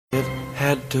It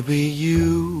had to be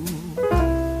you.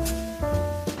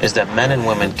 Is that men and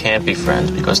women can't be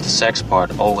friends because the sex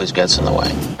part always gets in the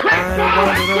way.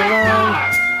 I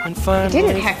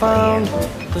didn't heckle you.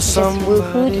 Just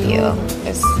woo-hooed you.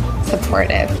 It's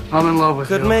supportive. I'm in love with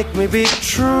Could you. make me be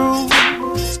true.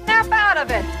 Snap out of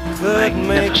it. Could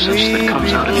make Magnificence me that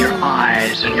comes be out of your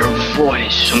eyes and your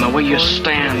voice and the way you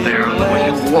stand there and the way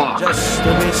you walk. just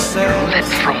to be said. You're lit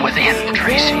from within,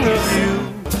 Tracy.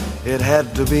 It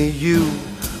had to be you,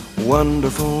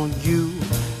 wonderful you.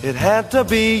 It had to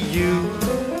be you.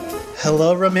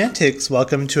 Hello, romantics.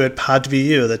 Welcome to It Pod to Be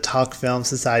You, the Talk Film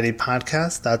Society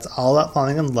podcast that's all about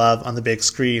falling in love on the big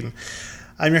screen.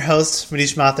 I'm your host,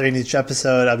 Manish. In each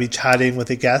episode, I'll be chatting with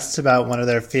a guest about one of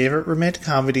their favorite romantic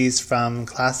comedies, from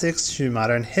classics to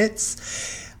modern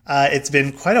hits. It's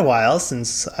been quite a while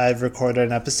since I've recorded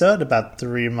an episode, about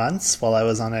 3 months, while I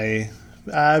was on a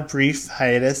brief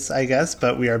hiatus, I guess,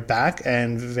 but we are back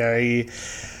and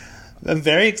I'm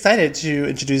very excited to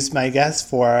introduce my guest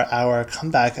for our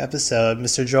comeback episode,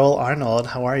 Mr. Joel Arnold.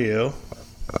 How are you?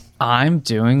 I'm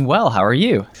doing well. How are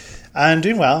you? I'm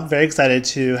doing well. Very excited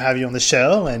to have you on the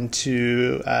show and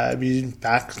to be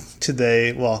back to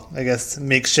the,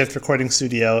 makeshift recording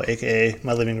studio, aka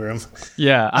my living room.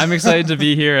 Yeah, I'm excited to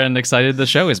be here and excited the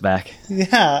show is back.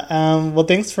 Yeah. Well,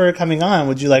 thanks for coming on.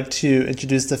 Would you like to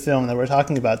introduce the film that we're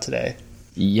talking about today?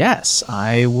 Yes,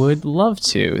 I would love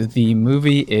to. The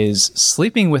movie is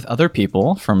Sleeping with Other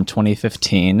People from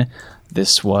 2015.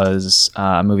 This was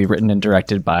a movie written and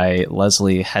directed by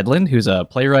Leslye Headland, who's a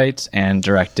playwright, and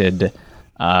directed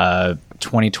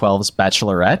 2012's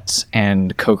Bachelorette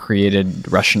and co-created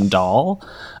Russian Doll.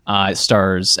 It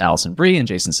stars Alison Brie and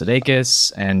Jason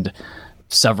Sudeikis and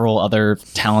several other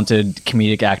talented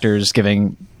comedic actors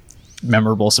giving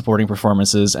memorable supporting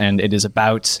performances, and it is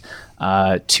about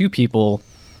two people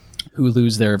who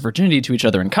lose their virginity to each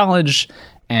other in college,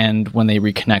 and when they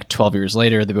reconnect 12 years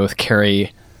later, they both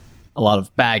carry a lot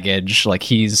of baggage. Like,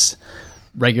 he's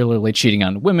regularly cheating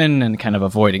on women and kind of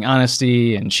avoiding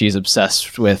honesty, and she's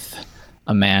obsessed with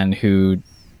a man who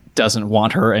doesn't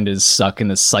want her and is stuck in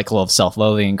this cycle of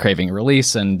self-loathing and craving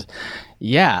release. And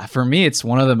yeah, for me, it's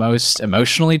one of the most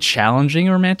emotionally challenging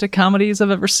romantic comedies I've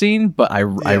ever seen, but I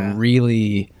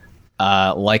really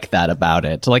like that about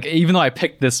it. Like, even though I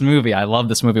picked this movie, I love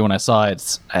this movie when I saw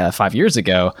it 5 years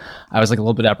ago, I was like a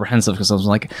little bit apprehensive because I was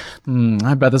like,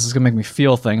 I bet this is gonna make me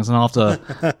feel things and I'll have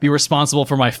to be responsible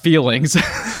for my feelings,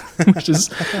 which is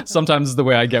sometimes the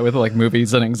way I get with like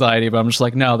movies and anxiety, but I'm just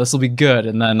like, no, this will be good.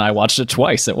 And then I watched it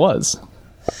twice. It was.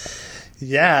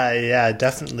 Yeah,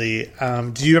 definitely.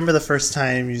 Do you remember the first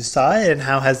time you saw it, and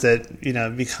how has it,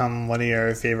 become one of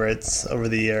your favorites over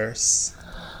the years?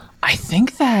 I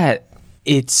think that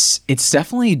it's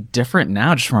definitely different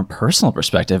now, just from a personal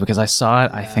perspective, because I saw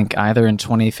it, I think, either in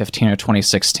 2015 or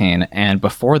 2016, and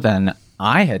before then,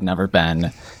 I had never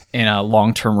been in a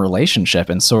long-term relationship,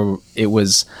 and so it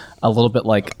was a little bit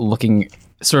like looking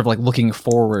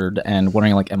forward and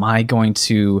wondering, like, am I going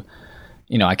to,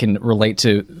 I can relate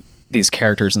to these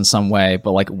characters in some way,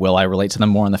 but like, will I relate to them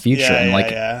more in the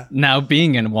future? Now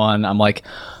being in one, I'm like,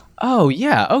 oh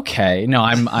yeah, okay. No,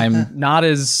 I'm not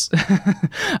as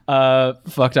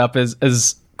fucked up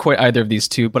as quite either of these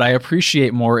two, but I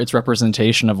appreciate more its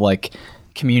representation of like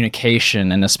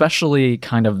communication, and especially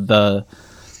kind of the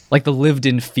lived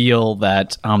in feel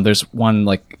that there's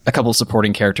a couple of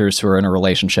supporting characters who are in a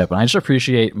relationship, and I just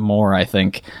appreciate more, I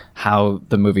think, how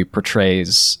the movie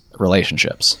portrays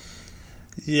relationships.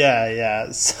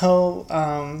 Yeah. So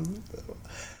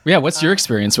what's your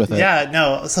experience with it?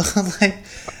 So like,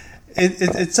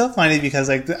 it's so funny because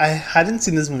like I hadn't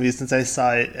seen this movie since I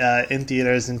saw it in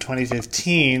theaters in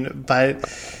 2015, but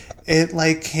it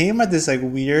like came at this like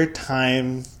weird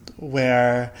time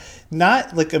where,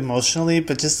 not like emotionally,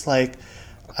 but just like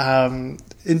in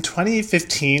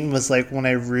 2015 was like when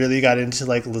I really got into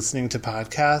like listening to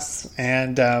podcasts,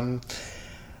 and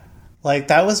like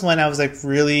that was when I was like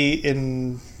really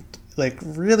in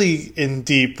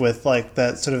deep with like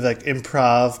that sort of like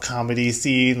improv comedy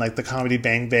scene, like the comedy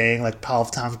Bang Bang, like Paul F.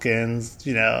 Tompkins,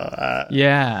 Janet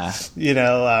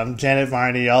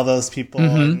Varney, all those people.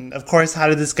 Mm-hmm. And of course, How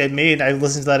Did This Get Made? I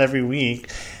listened to that every week.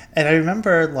 And I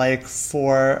remember like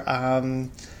for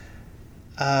like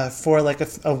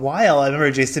a while, I remember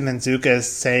Jason Mantzoukas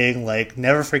saying like,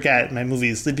 never forget my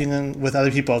movie Sleeping with Other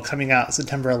People coming out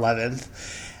September 11th.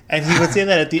 And he would say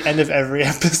that at the end of every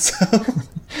episode.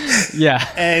 Yeah.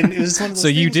 And it was one of those So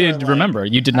you did remember.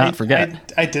 You did not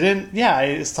forget. I didn't. Yeah,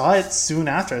 I saw it soon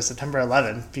after September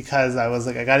 11th because I was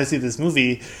like, I got to see this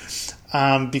movie.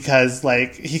 because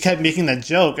like he kept making that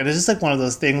joke, and it's just like one of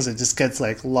those things that just gets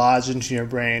like lodged into your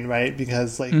brain, right?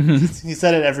 Because like he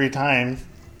said it every time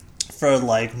for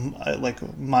like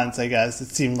months, I guess it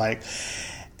seemed like.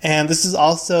 And this is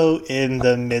also in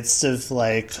the midst of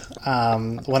like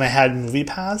when I had Movie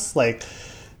Pass, like.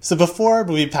 So before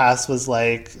Movie Pass was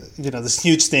like, you know, this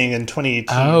huge thing in 2018.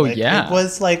 Oh, like, yeah.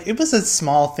 It was a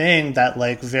small thing that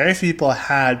like very few people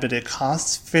had, but it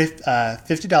cost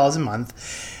 $50 a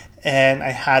month. And I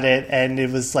had it, and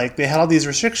it was like, they had all these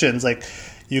restrictions. Like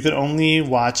you could only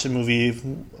watch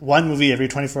one movie every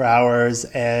 24 hours,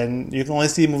 and you can only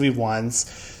see a movie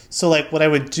once. So, like, what I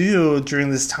would do during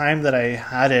this time that I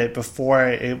had it before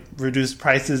it reduced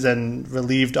prices and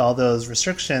relieved all those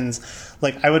restrictions,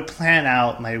 like, I would plan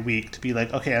out my week to be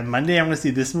like, okay, on Monday I'm going to see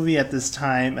this movie at this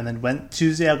time, and then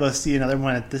Tuesday I'll go see another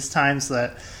one at this time, so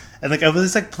that, and, like, I would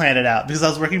just, like, plan it out, because I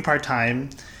was working part-time,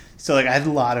 so, like, I had a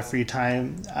lot of free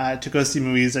time to go see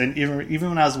movies, and even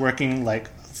when I was working, like,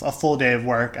 a full day of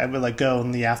work, I would, like, go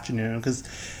in the afternoon, because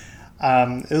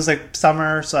it was like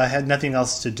summer, so I had nothing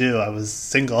else to do. I was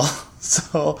single.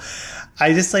 So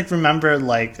I just like remember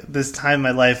like this time in my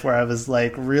life where I was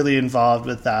like really involved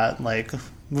with that like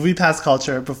Movie Pass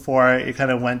culture before it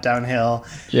kind of went downhill.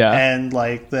 Yeah. And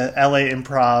like the LA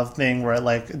improv thing where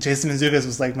like Jason Mantzoukas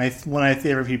was like one of my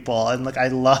favorite people, and like I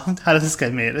loved How Did This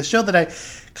Get Made? A show that I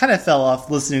kind of fell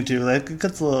off listening to. Like it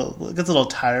gets a little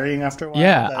tiring after a while.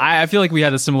 Yeah, but I feel like we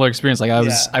had a similar experience. Like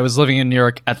I was living in New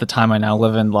York at the time. I now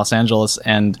live in Los Angeles,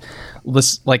 and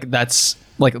that's like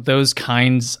those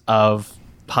kinds of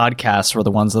podcasts were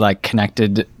the ones that I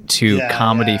connected to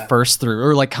comedy first through,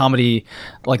 or like comedy,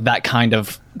 like that kind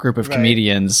of group of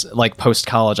comedians. Like post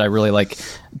college, I really like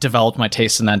developed my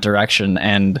taste in that direction,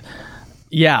 and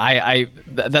yeah,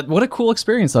 that what a cool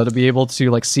experience though to be able to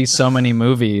like see so many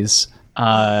movies.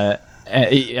 I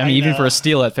mean, even for a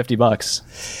steal at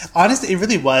 $50. Honestly, it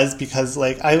really was, because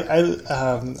like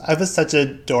I was such a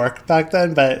dork back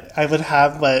then, but I would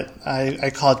have what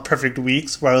I called perfect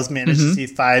weeks, where I was managed to see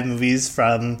 5 movies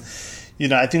from, you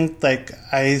know, I think like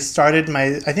I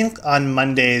think on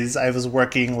Mondays I was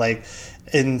working like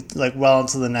in like well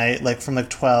into the night, like from like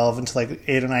 12 until like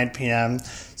 8 or 9 p.m.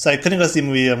 So I couldn't go see a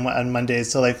movie on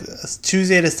Mondays. So like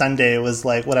Tuesday to Sunday was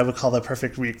like what I would call the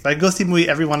perfect week. But I'd go see a movie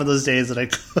every one of those days that I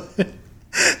could.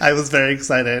 I was very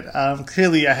excited.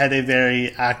 Clearly I had a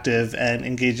very active and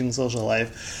engaging social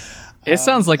life. It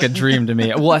sounds like a dream to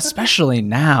me. Well, especially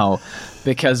now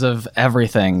because of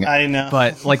everything. I know.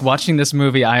 But like watching this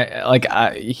movie,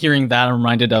 hearing that, I'm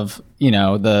reminded of, you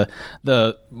know,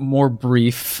 the more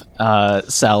brief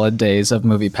salad days of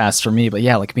Movie Pass for me. But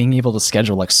yeah, like being able to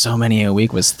schedule like so many a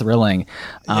week was thrilling.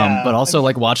 But also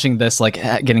like watching this, like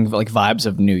getting like vibes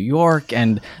of New York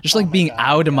and just like being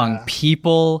out among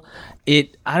people.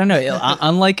 I don't know,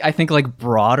 unlike I think like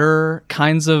broader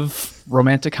kinds of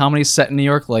romantic comedies set in New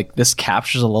York, like this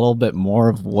captures a little bit more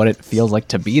of what it feels like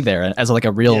to be there as like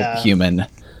a real human.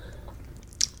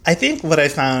 I think what I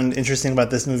found interesting about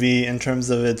this movie in terms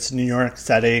of its New York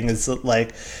setting is that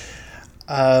like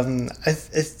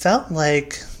it felt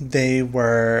like they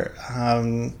were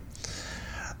I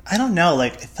don't know,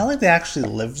 like it felt like they actually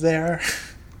lived there.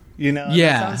 You know?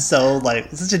 Yeah. That sounds so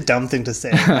like such a dumb thing to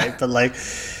say, right? But like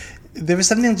there was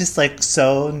something just like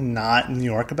so not New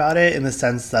York about it, in the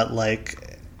sense that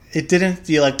like it didn't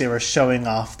feel like they were showing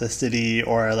off the city,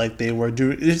 or like they were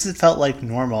doing, it just felt like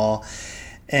normal.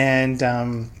 And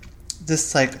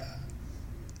just like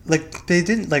they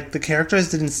didn't, like the characters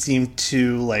didn't seem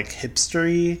too like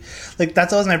hipstery. Like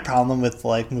that's always my problem with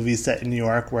like movies set in New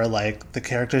York, where like the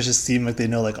characters just seem like they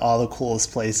know like all the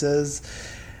coolest places.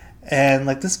 And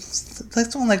like this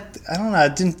one, like I don't know,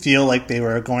 it didn't feel like they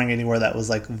were going anywhere that was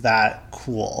like that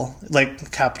cool,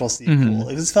 like capital C cool.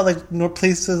 It just felt like no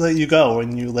places that you go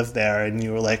when you live there and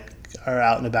you were like are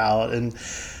out and about. And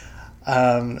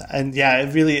yeah,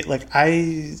 it really like I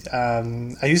used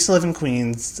to live in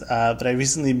Queens, but I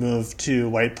recently moved to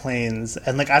White Plains,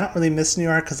 and like I don't really miss New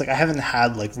York because like I haven't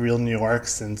had like real New York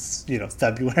since, you know,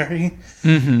 February.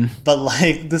 But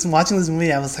like watching this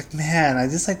movie, I was like, man, I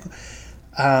just like.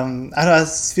 I don't know, I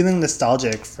was feeling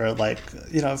nostalgic for like,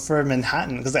 you know, for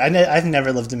Manhattan, because like, I've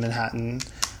never lived in Manhattan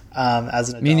as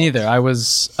an adult. Me neither. I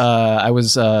was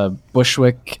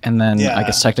Bushwick, and then I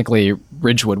guess technically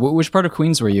Ridgewood. Which part of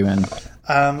Queens were you in?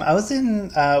 I was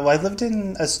in I lived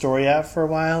in Astoria for a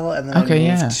while, and then I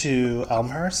moved to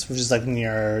Elmhurst, which is like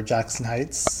near Jackson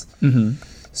Heights.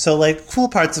 So like cool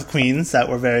parts of Queens that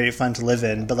were very fun to live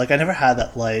in, but like I never had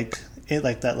that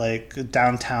like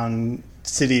downtown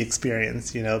city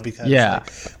experience, you know, because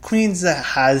like, Queens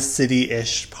has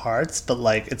city-ish parts, but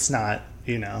like it's not,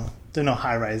 you know, there are no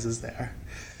high rises there.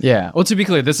 Yeah. Well, to be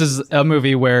clear, this is a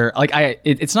movie where like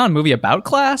it's not a movie about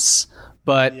class,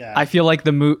 but I feel like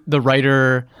the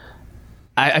writer.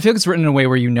 I feel like it's written in a way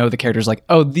where you know the characters like,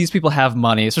 oh, these people have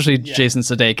money, especially Jason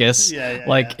Sudeikis.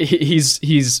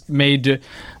 He's made.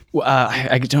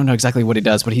 I don't know exactly what he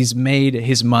does, but he's made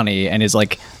his money and is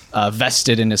like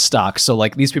vested in his stock. So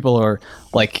like these people are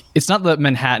like, it's not the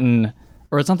Manhattan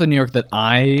or it's not the New York that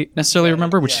I necessarily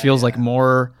remember, which feels like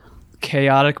more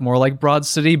chaotic, more like Broad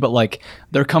City, but like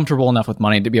they're comfortable enough with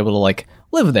money to be able to like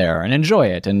live there and enjoy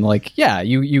it. And like,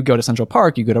 you go to Central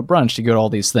Park, you go to brunch, you go to all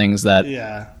these things that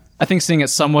I think seeing it,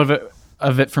 some of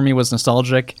it for me was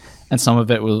nostalgic, and some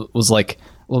of it was like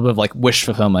a little bit of like wish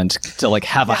fulfillment to like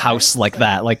have a house like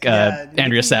that, like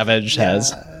Andrea Savage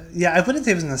has. Yeah, I wouldn't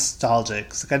say it was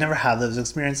nostalgic. Like I never had those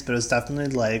experiences, but it was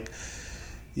definitely like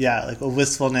a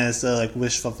wistfulness, or like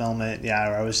wish fulfillment. Yeah,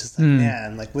 where I was just like,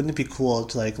 man, like wouldn't it be cool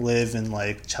to like live in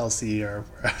like Chelsea or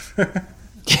wherever?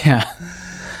 Yeah,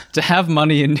 to have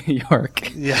money in New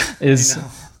York. Is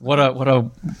what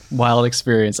a wild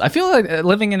experience. I feel like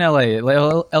living in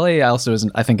LA also is,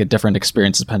 I think, a different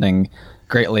experience depending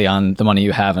greatly on the money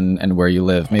you have and where you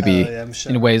live. Maybe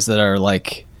in ways that are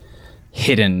like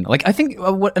hidden. Like I think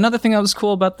another thing that was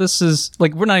cool about this is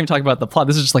like we're not even talking about the plot.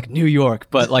 This is just like New York,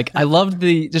 but like I loved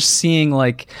just seeing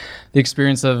like the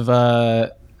experience of I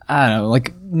don't know,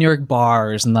 like New York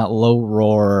bars and that low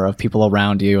roar of people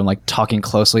around you and like talking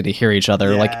closely to hear each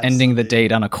other, like ending the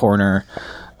date on a corner.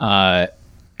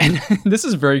 And this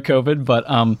is very COVID, but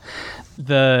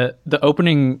the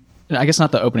opening, I guess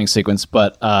not the opening sequence,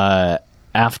 but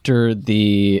after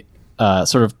the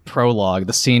sort of prologue,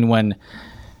 the scene when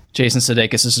Jason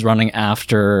Sudeikis is running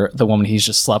after the woman he's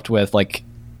just slept with, like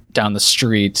down the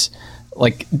street,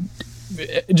 like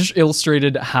it just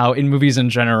illustrated how in movies in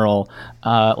general,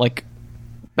 like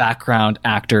background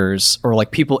actors or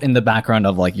like people in the background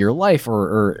of like your life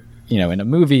or you know, in a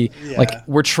movie, like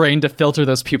we're trained to filter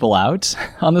those people out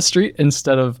on the street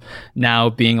instead of now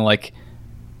being like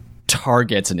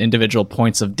targets and individual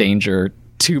points of danger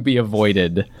to be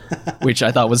avoided, which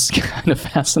I thought was kind of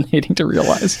fascinating to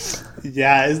realize.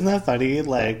 Yeah, isn't that funny?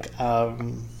 Like,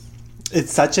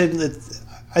 it's such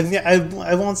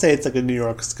I won't say it's like a New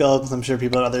York skill because I'm sure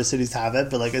people in other cities have it,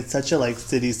 but like it's such a like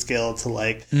city skill to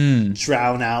like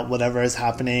drown out whatever is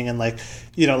happening. And like,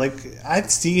 you know, like I've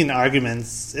seen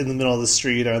arguments in the middle of the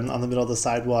street or on the middle of the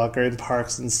sidewalk or in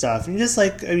parks and stuff, and you just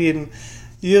like, I mean,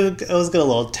 you always get a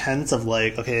little tense of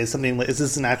like, okay, is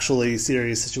this an actually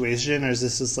serious situation or is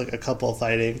this just like a couple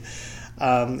fighting?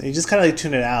 You just kind of like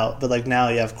tune it out. But like now,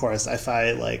 of course, if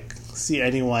I like see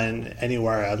anyone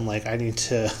anywhere, I'm like, I need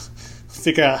to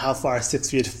figure out how far 6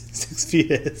 feet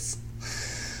is.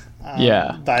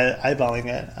 By eyeballing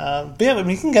it. But yeah, I mean,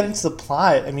 we can get into the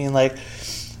plot. I mean, like,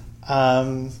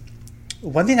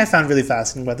 one thing I found really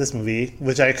fascinating about this movie,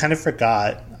 which I kind of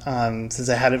forgot since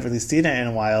I hadn't really seen it in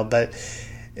a while, but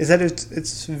is that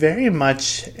it's very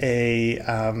much it's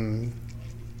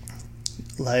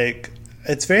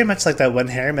very much like that When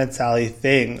Harry Met Sally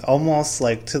thing, almost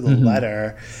like to the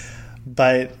letter.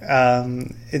 But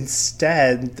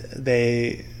instead,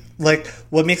 they like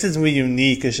what makes this movie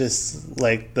unique is just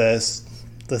like this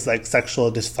like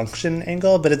sexual dysfunction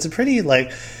angle. But it's a pretty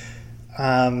like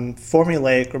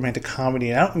formulaic romantic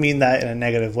comedy, and I don't mean that in a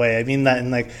negative way. I mean that in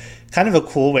like kind of a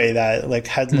cool way that like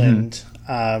Headland,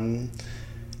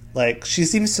 like she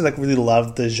seems to like really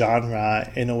love the genre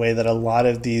in a way that a lot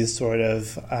of these sort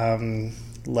of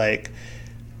like,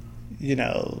 you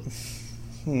know.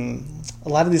 A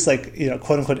lot of these like, you know,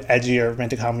 quote unquote edgier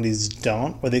romantic comedies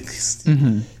don't, where they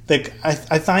like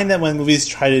I find that when movies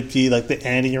try to be like the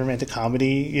anti-romantic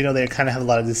comedy, you know, they kind of have a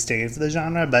lot of disdain for the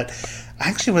genre. But I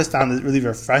actually was found it really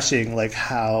refreshing, like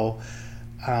how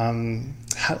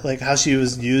she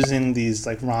was using these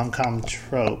like rom-com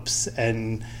tropes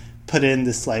and put in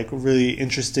this like really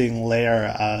interesting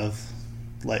layer of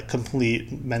like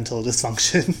complete mental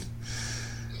dysfunction.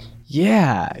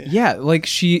 Like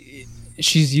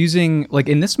she's using, like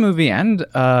in this movie and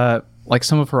like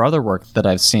some of her other work that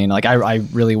I've seen, like I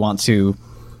really want to,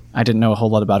 I didn't know a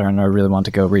whole lot about her and I really want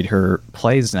to go read her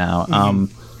plays now.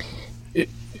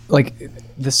 Like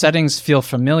the settings feel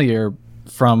familiar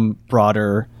from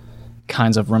broader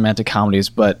kinds of romantic comedies,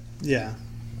 but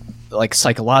like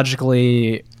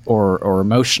psychologically or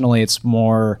emotionally it's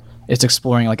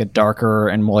exploring like a darker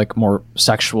and more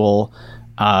sexual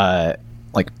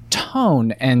like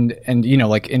tone, and you know,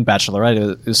 like in Bachelorette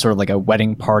it was sort of like a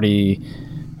wedding party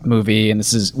movie, and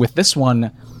with this one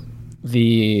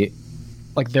the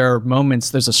like there are moments,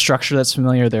 there's a structure that's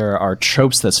familiar, there are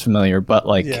tropes that's familiar, but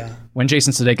like when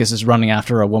Jason Sudeikis is running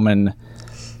after a woman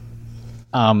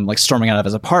like storming out of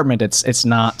his apartment, it's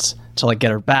not to like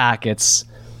get her back. It's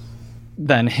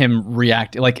then him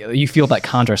reacting, like you feel that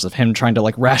contrast of him trying to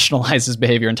like rationalize his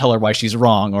behavior and tell her why she's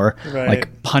wrong, or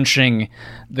like punching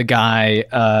the guy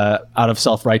out of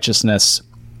self-righteousness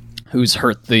who's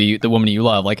hurt the woman you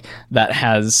love. Like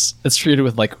it's treated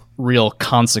with like real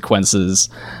consequences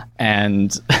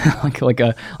and like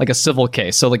a civil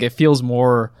case. So like it feels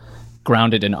more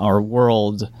grounded in our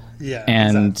world,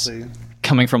 and exactly.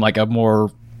 Coming from like a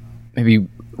more maybe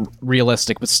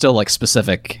realistic but still like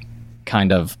specific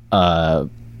kind of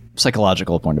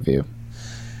psychological point of view.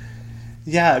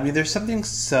 Yeah, I mean, there's something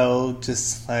so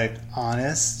just like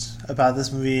honest about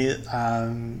this movie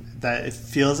that it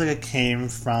feels like it came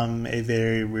from a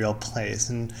very real place.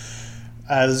 And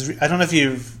I don't know if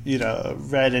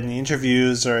you've read any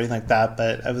interviews or anything like that,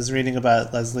 but I was reading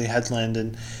about Leslye Headland,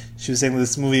 and she was saying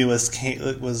this movie was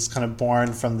kind of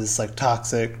born from this like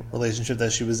toxic relationship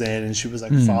that she was in, and she was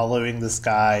like following this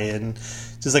guy and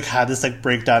just like had this like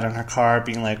breakdown in her car,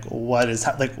 being like, what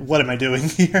am I doing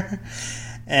here?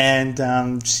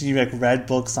 And she like read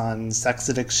books on sex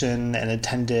addiction and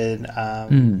attended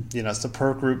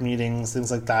support group meetings,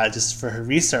 things like that, just for her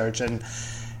research. And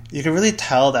you can really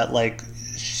tell that like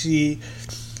she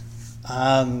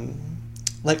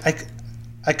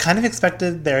I kind of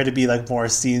expected there to be like more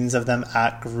scenes of them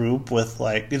at group with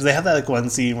like, because they have that like one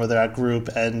scene where they're at group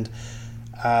and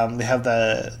they have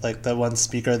the one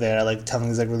speaker there like telling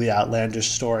these like really outlandish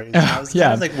stories. And I was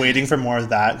kind of like waiting for more of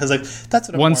that, because like that's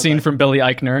what one scene from Billy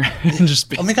Eichner.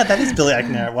 Oh my god, that is Billy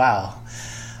Eichner! Wow,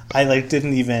 I like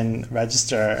didn't even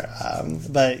register.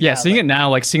 But seeing it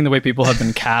now, like seeing the way people have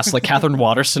been cast, like Catherine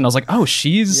Waterston, I was like, oh,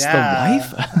 she's the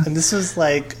wife. And this was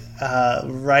like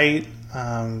right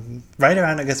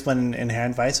around, I guess, when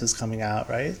Inherent Vice was coming out,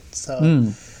 right?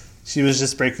 So she was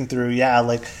just breaking through.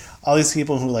 Like all these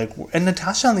people who like, and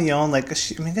Natasha Lyonne, like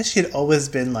I guess she had always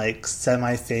been like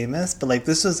semi-famous, but like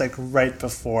this was like right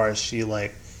before she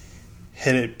like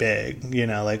hit it big,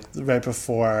 like right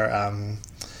before.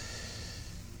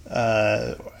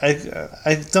 I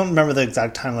don't remember the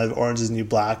exact timeline of Orange Is the New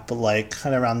Black, but like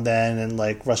kind of around then, and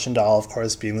like Russian Doll, of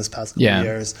course, being this past couple of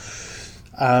years.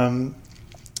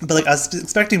 But like I was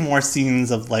expecting more scenes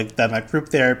of like them at group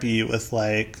therapy with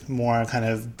like more kind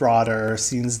of broader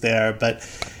scenes there, but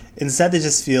instead it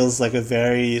just feels like a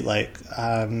very like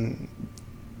I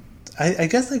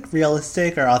guess like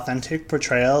realistic or authentic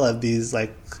portrayal of these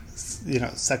like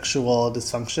sexual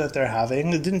dysfunction that they're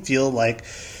having. It didn't feel like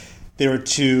they were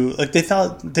too like they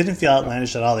didn't feel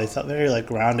outlandish at all. They felt very like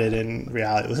grounded in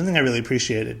reality. It was something I really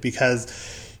appreciated, because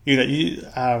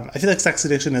I feel like sex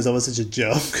addiction is always such a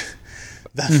joke.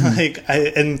 That like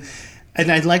I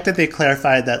like that they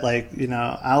clarified that like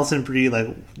Alison Brie like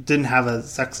didn't have a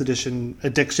sex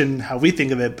addiction how we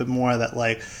think of it, but more that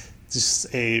like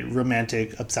just a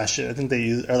romantic obsession. I think they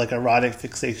use, or like erotic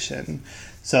fixation.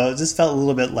 So it just felt a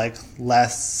little bit like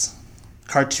less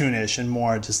cartoonish and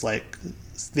more just like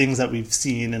things that we've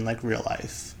seen in like real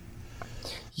life.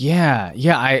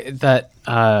 The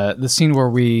scene where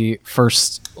we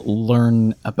first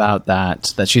learn about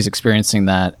that she's experiencing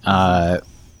that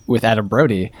with Adam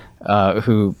Brody,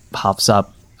 who pops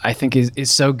up, I think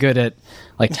is so good at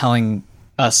like telling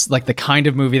us like the kind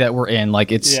of movie that we're in.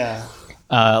 Like it's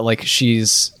like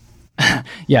she's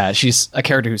she's a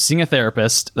character who's seeing a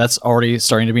therapist. That's already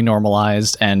starting to be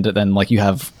normalized, and then like you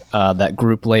have that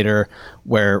group later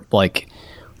where like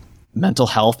mental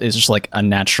health is just like a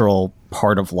natural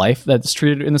part of life that's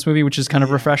treated in this movie, which is kind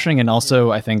of refreshing. And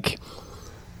also I think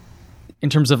in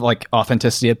terms of like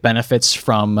authenticity, it benefits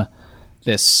from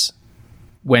this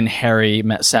When Harry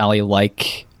Met Sally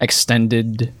like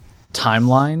extended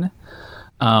timeline.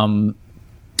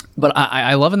 But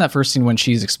I love in that first scene when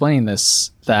she's explaining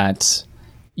this, that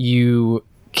you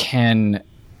can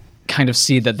kind of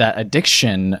see that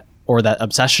addiction or that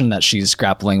obsession that she's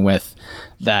grappling with,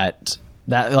 that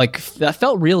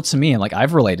felt real to me, and like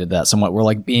I've related that somewhat. We're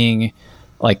like being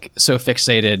like so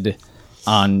fixated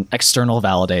on external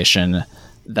validation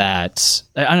that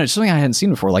I don't know, something I hadn't seen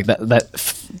before, like that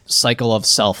cycle of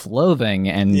self-loathing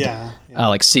and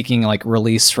like seeking like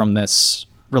release from this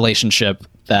relationship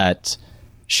that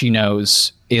she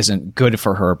knows isn't good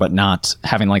for her, but not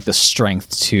having like the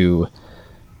strength to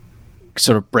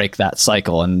sort of break that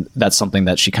cycle. And that's something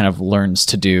that she kind of learns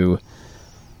to do.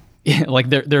 Like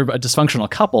they're a dysfunctional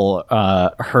couple,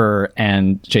 her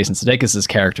and Jason Sudeikis'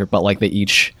 character, but like they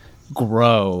each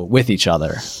grow with each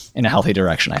other in a healthy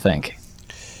direction, I think.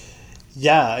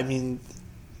 Yeah, I mean,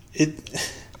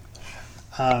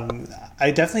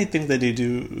 I definitely think that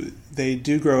they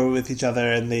do grow with each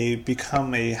other, and they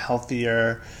become a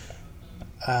healthier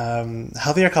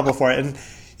healthier couple for it. And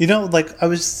you know, like I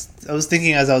was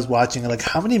thinking as I was watching, like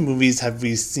how many movies have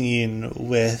we seen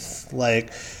with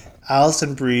like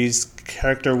Alison Brie's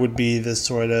character would be this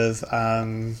sort of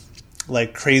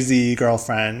like crazy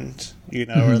girlfriend, you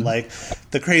know, or like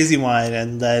the crazy one,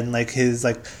 and then like his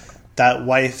like that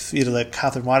wife, you know, like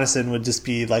Catherine Waterston would just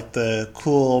be like the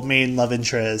cool main love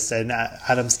interest, and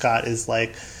Adam Scott is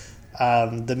like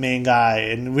the main guy,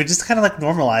 and we just kind of like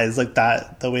normalize like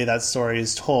that, the way that story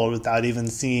is told, without even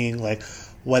seeing like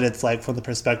what it's like from the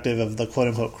perspective of the quote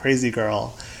unquote crazy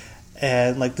girl.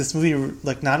 And like this movie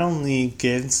like not only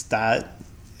gives that,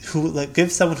 who like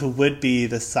gives someone who would be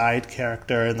the side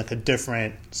character in like a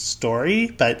different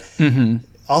story, but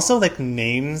also like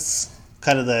names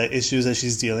kind of the issues that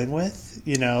she's dealing with,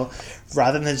 you know,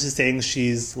 rather than just saying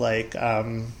she's like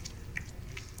rather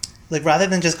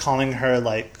than just calling her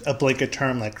like a blanket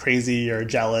term like crazy or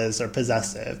jealous or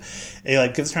possessive, it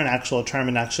like gives her an actual term,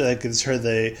 and actually like gives her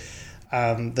the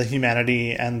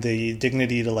humanity and the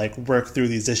dignity to like work through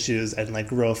these issues and like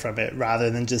grow from it, rather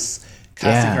than just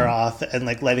casting her off and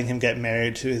like letting him get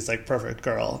married to his like perfect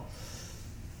girl,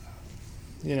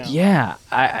 you know. Yeah,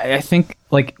 I think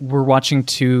like we're watching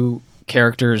two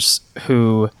characters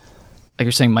who, like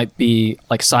you're saying, might be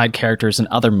like side characters in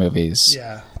other movies.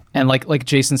 Yeah. And like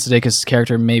Jason Sudeikis'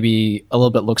 character maybe a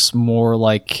little bit looks more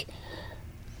like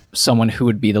someone who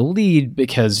would be the lead,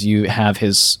 because you have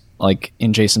his, like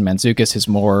in Jason Mantzoukas, his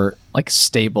more like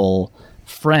stable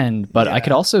friend. But I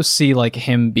could also see like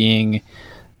him being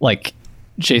like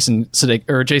Jason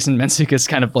Mantzoukas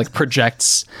kind of like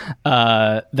projects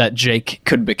that Jake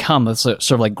could become a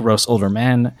sort of like gross older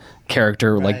man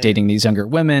character, like dating these younger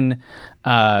women.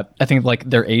 I think like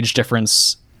their age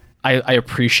difference, I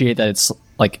appreciate that it's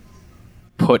like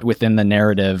put within the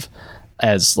narrative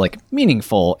as like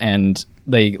meaningful, and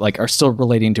they like are still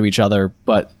relating to each other,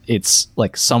 but it's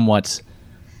like somewhat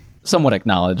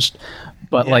acknowledged.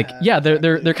 But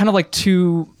they're kind of like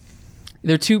two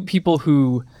people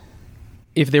who,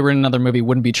 if they were in another movie,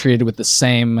 wouldn't be treated with the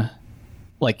same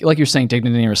like you're saying,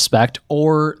 dignity and respect,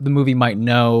 or the movie might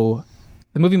not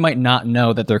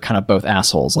know that they're kind of both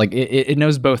assholes. Like it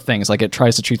knows both things. Like it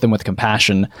tries to treat them with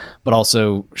compassion, but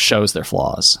also shows their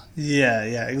flaws.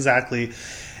 Yeah, exactly.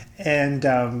 And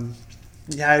I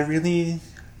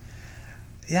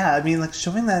mean, like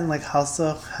showing that, and like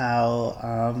also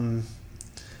how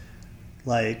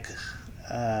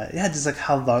just like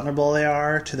how vulnerable they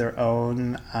are to their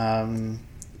own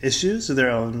issues, to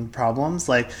their own problems.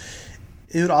 Like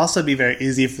it would also be very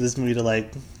easy for this movie to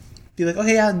like be like,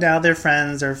 okay, yeah, now they're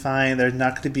friends, they're fine, there's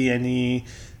not going to be any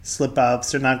slip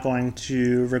ups, they're not going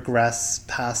to regress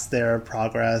past their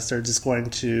progress, they're just going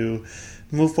to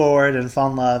move forward and fall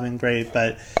in love, and great.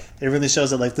 But it really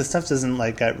shows that like this stuff doesn't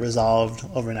like get resolved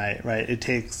overnight, right? It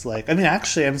takes like, I mean,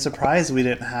 actually I'm surprised we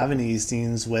didn't have any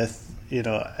scenes with, you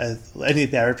know, any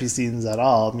therapy scenes at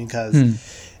all,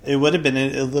 because it would have been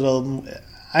a little,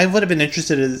 I would have been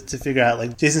interested to figure out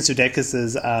like Jason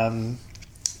Sudeikis's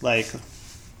like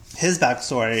his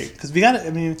backstory, because we get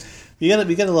a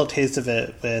little taste of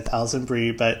it with Alison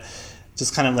Brie, but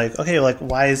just kind of like, okay, like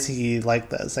why is he like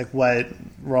this? Like what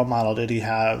role model did he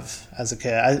have as a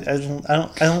kid? I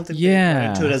don't think we get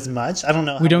into it as much. I don't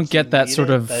know. We don't get that sort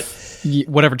of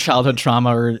whatever childhood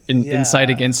trauma or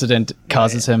inciting incident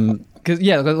causes him. Because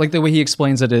like the way he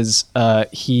explains it is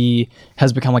he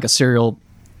has become like a serial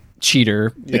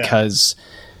cheater because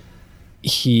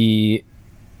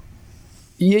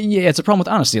it's a problem with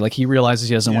honesty. Like he realizes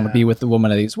he doesn't want to be with the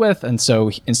woman that he's with, and so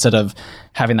instead of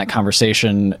having that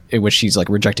conversation in which he's like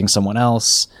rejecting someone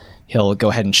else, he'll go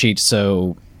ahead and cheat,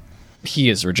 so he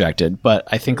is rejected. But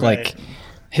I think like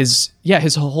his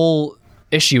whole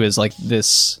issue is like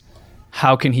this: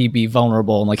 how can he be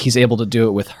vulnerable? And like he's able to do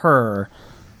it with her,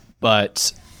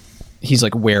 but he's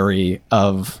like wary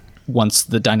of, once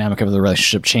the dynamic of the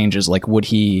relationship changes, like would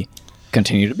he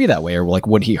continue to be that way, or like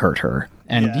would he hurt her?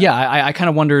 And I kind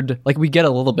of wondered, like we get a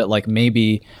little bit like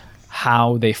maybe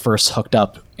how they first hooked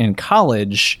up in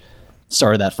college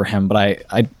started that for him, but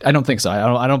I don't think so.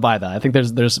 I don't buy that. I think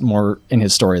there's more in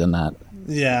his story than that.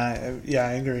 Yeah,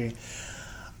 I agree.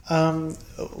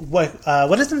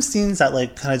 What are some scenes that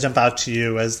like kind of jump out to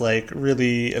you as like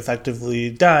really effectively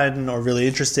done, or really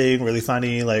interesting, really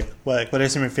funny? Like what are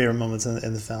some of your favorite moments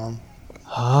in the film?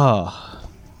 Oh,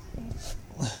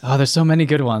 there's so many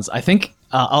good ones. I think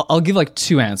I'll give like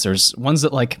two answers. Ones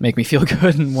that like make me feel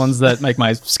good, and ones that make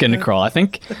my skin crawl. I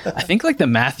think like the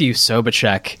Matthew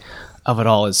Sobachek of it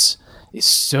all is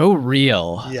so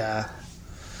real. Yeah.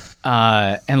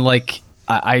 And like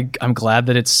I'm glad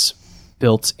that it's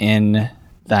built in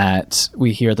that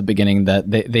we hear at the beginning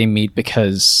that they meet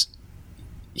because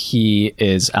he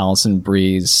is Alison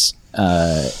Brie's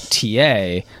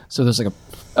TA, so there's like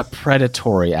a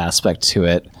predatory aspect to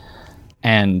it,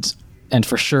 and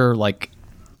for sure like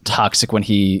toxic when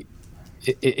he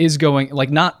is going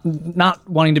like not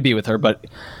wanting to be with her, but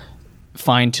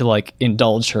fine to like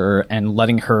indulge her and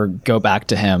letting her go back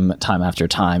to him time after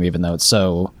time, even though it's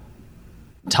so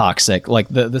toxic. Like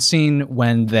the scene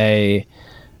when they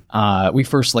we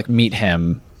first like meet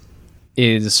him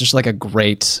is just like a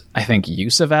great, I think,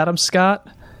 use of Adam Scott,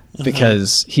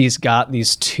 because he's got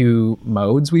these two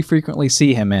modes we frequently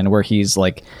see him in, where he's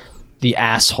like the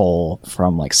asshole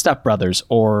from like Step Brothers,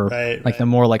 or the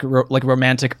more like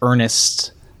romantic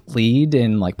earnest lead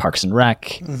in like Parks and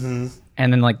Rec.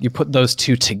 And then like you put those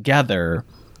two together,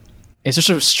 it's just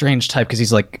a strange type, because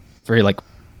he's like very like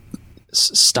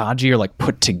stodgy or like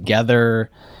put together,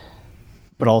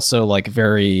 but also like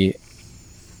very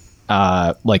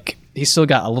like he's still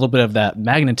got a little bit of that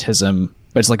magnetism,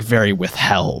 but it's like very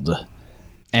withheld.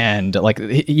 And like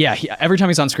every time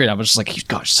he's on screen, I'm just like,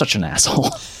 gosh, such an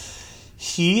asshole.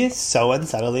 He is so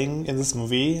unsettling in this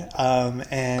movie,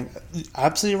 and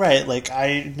absolutely right. Like,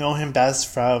 I know him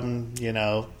best from, you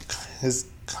know, his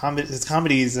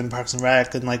comedies in Parks and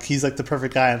Rec, and like he's like the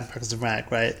perfect guy in Parks and Rec,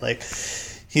 right? Like,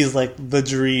 he's like the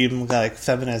dream like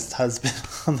feminist husband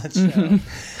on that show.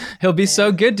 He'll be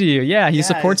so good to you. Yeah, he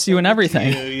supports you in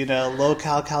everything. You know, low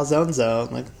cal calzone zone.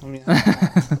 Like, I mean,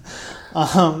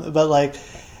 but like,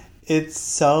 he's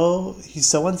so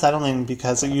unsettling,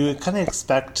 because you kind of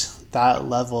expect that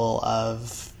level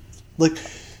of, like,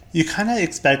 you kind of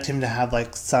expect him to have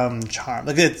like some charm.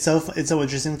 Like, it's so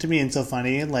interesting to me and so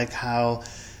funny, like how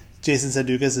Jason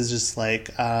Sudeikis is just like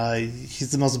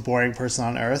he's the most boring person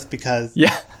on earth, because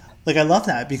like I love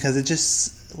that, because it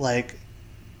just like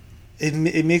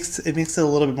it makes it a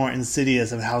little bit more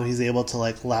insidious of how he's able to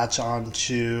like latch on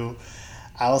to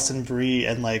Alison Brie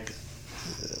and like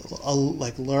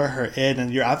lure her in.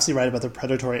 And you're absolutely right about the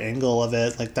predatory angle of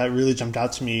it. Like, that really jumped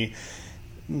out to me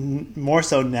more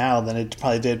so now than it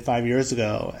probably did 5 years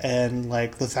ago. And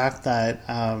like the fact that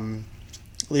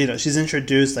you know, she's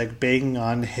introduced like banging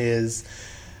on his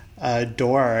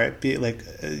door, be like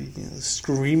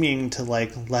screaming to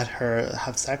like let her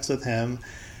have sex with him.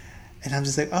 And I'm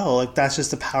just like, oh, like that's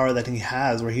just the power that he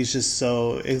has, where he's just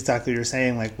so, exactly what you're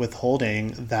saying, like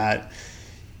withholding, that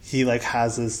he like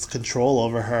has this control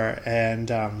over her.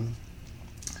 And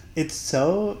it's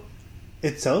so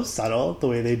subtle the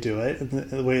way they do it,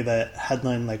 the way that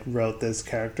Headland like wrote this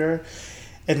character,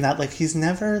 and that like he's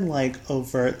never like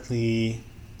overtly,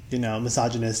 you know,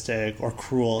 misogynistic or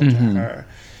cruel to her.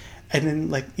 And then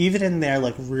like even in their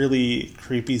like really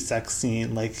creepy sex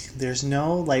scene, like there's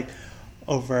no like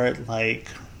overt like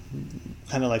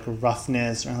kind of like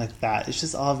roughness or like that. It's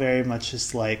just all very much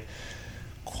just like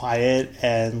quiet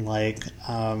and like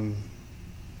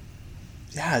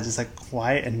just like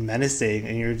quiet and menacing,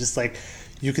 and you're just like,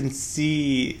 you can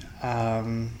see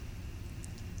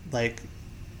like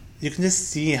you can just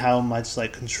see how much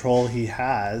like control he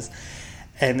has.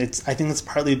 And I think it's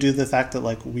partly due to the fact that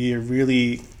like we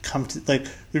really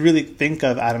think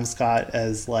of Adam Scott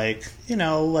as like, you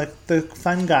know, like the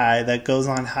fun guy that goes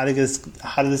on how did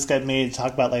this get made,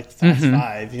 talk about like Fast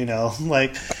Five, you know,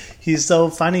 like he's so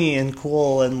funny and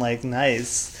cool and like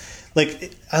nice.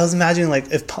 Like I was imagining like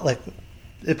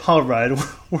if Paul Rudd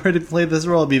were to play this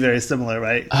role, it'd be very similar,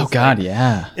 right? Oh God, like,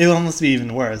 yeah. It would almost be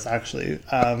even worse, actually.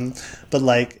 But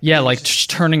like, like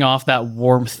just turning off that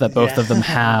warmth that both of them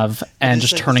have, and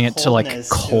just like turning it to like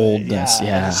coldness.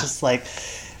 Yeah. It's just like,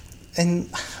 and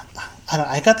I don't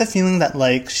know, I got the feeling that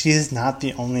like she is not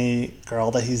the only girl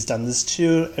that he's done this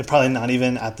to, and probably not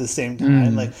even at the same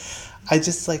time. Like, I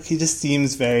just like, he just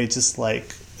seems very just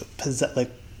like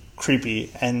creepy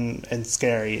and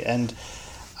scary. And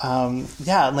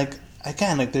like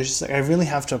again, like there's just like, I really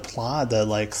have to applaud the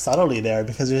like subtlety there,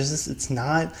 because there's just, it's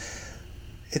not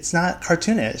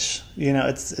cartoonish, you know,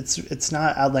 it's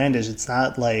not outlandish, it's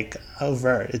not like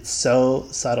overt, it's so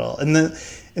subtle. And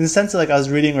in the sense that like I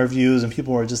was reading reviews and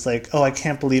people were just like, oh, I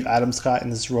can't believe Adam Scott in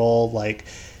this role, like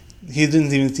he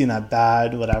didn't even seem that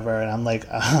bad, whatever. And I'm like,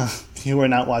 you were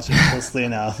not watching closely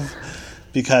enough,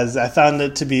 because I found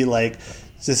it to be like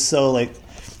just so like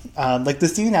the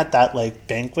scene at that like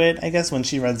banquet, I guess, when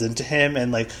she runs into him,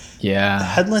 and like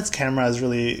Headland's camera does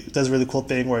a really cool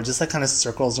thing where it just like kind of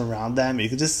circles around them. You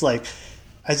could just like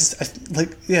I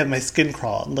my skin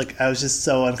crawled, like I was just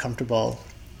so uncomfortable.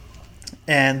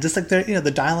 And just like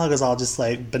the dialogue is all just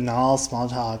like banal small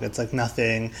talk, it's like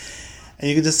nothing, and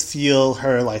you could just feel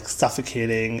her like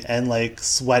suffocating and like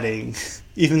sweating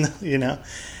even though, you know,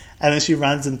 and then she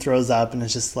runs and throws up, and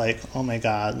it's just like, oh my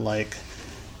God, like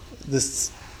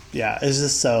this Yeah, it's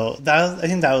just so that I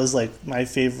think that was like my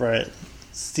favorite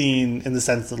scene in the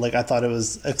sense that like I thought it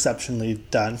was exceptionally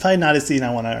done. Probably not a scene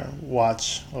I want to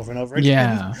watch over and over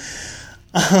again. Yeah.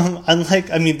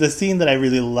 Unlike, I mean, the scene that I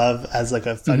really love as like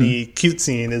a funny, cute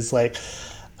scene is like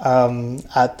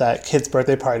at that kid's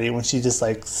birthday party when she just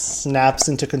like snaps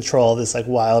into control of this like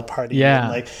wild party and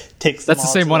like takes that's the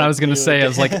same one I was going to say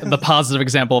as like the positive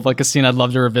example of like a scene I'd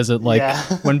love to revisit, like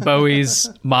when Bowie's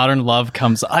Modern Love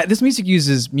comes. This music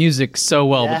uses music so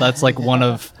well, but that's like one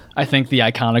of, I think, the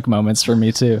iconic moments for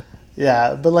me too.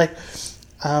 Yeah, but like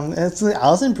it's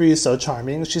Alison Brie is so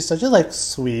charming. She's such a like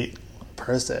sweet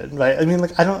person, right? I mean,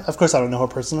 like of course I don't know her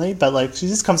personally, but like she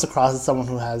just comes across as someone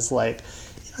who has like,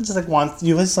 just like want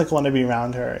to be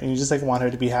around her, and you just like want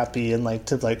her to be happy and like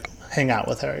to like hang out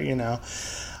with her, you know.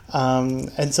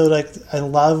 And so like I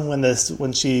love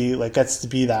when she like gets to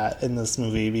be that in this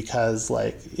movie, because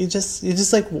like you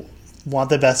just like want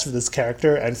the best for this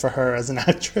character and for her as an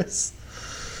actress.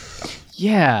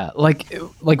 Yeah, I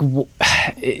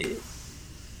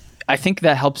think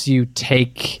that helps you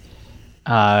take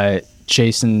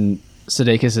Jason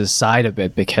Sudeikis' side a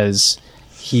bit, because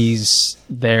he's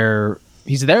there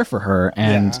for her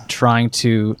and trying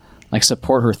to like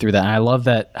support her through that. And I love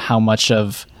that how much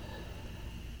of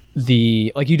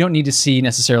the, like, you don't need to see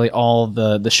necessarily all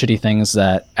the shitty things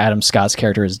that Adam Scott's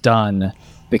character has done,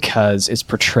 because it's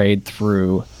portrayed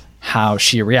through how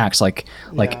she reacts, like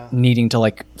needing to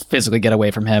like physically get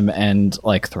away from him and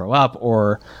like throw up,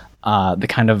 or the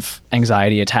kind of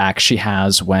anxiety attack she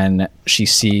has when she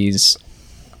sees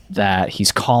that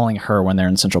he's calling her when they're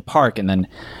in Central Park, and then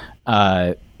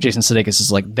Jason Sudeikis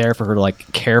is like there for her to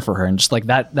like care for her, and just like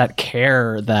that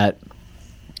care that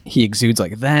he exudes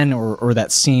like then, or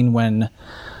that scene when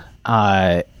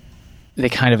they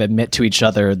kind of admit to each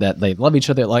other that they love each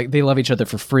other, like they love each other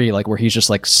for free, like where he's just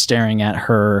like staring at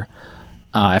her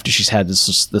after she's had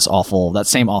that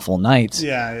same awful night.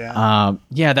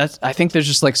 That's, I think there's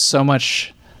just like so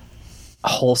much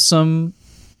wholesome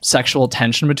sexual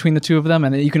tension between the two of them,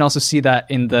 and you can also see that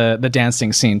in the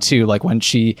dancing scene too, like when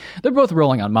they're both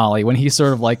rolling on Molly, when he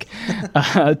sort of like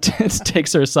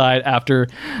takes her aside after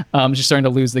she's starting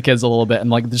to lose the kids a little bit, and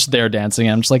like just they're dancing,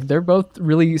 and I'm just like, they're both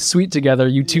really sweet together,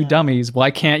 you two dummies, why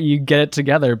can't you get it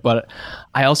together? But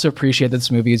I also appreciate that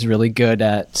this movie is really good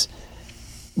at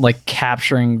like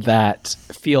capturing that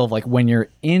feel of like when you're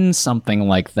in something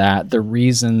like that, the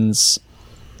reasons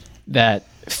that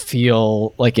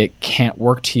feel like it can't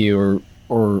work to you,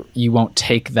 or you won't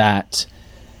take that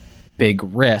big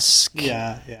risk,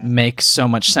 make so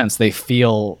much sense. They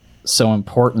feel so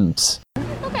important.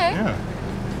 Okay. Yeah.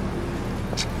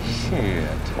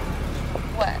 Shit.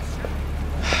 What?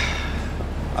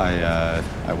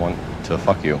 I want to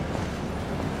fuck you.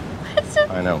 What?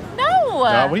 I know. No.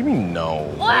 No, what do you mean no?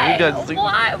 What?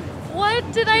 Why?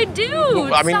 What did I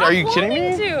do? I mean, Stop are you kidding me?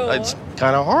 It's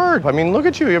kind of hard. I mean, look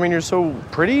at you. I mean, you're so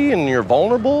pretty and you're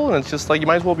vulnerable, and it's just like you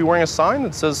might as well be wearing a sign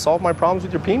that says "Solve my problems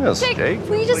with your penis." Jake,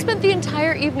 we just spent the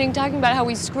entire evening talking about how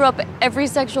we screw up every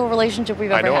sexual relationship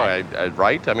we've ever had. I know,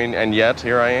 right? I mean, and yet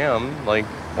here I am, like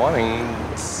wanting.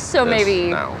 So maybe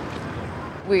now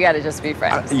we got to just be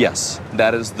friends. Yes,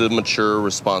 that is the mature,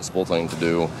 responsible thing to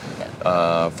do.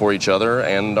 For each other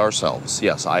and ourselves.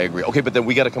 Yes, I agree. Okay, but then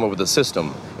we got to come up with a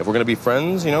system. If we're going to be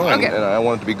friends, you know, and I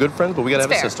want it to be good friends, but we got to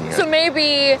have a system here. So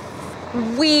maybe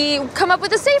we come up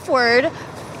with a safe word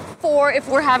for if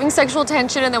we're having sexual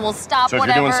tension, and then we'll stop so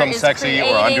whatever you're doing something is sexy,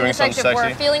 or I'm doing something sexy. If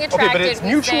we're feeling attracted, okay, but it's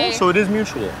mutual, so it is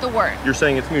mutual. The word. You're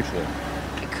saying it's mutual.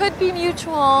 Could be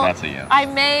mutual. That's a yes. I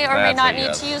may or may not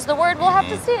need to use the word. We'll have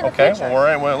to see in the future. Okay, well, all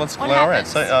right. Well, let's go. All right,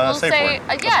 safe word.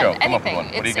 Let's go. Come up with one.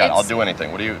 What do you got? I'll do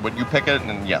anything. What you pick it,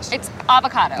 and yes. It's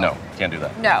avocado. No, can't do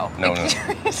that. No. No.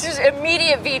 It's just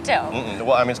immediate veto.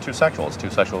 Well, I mean, it's too sexual. It's too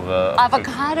sexual.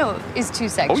 Avocado is too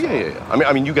sexual. Oh yeah.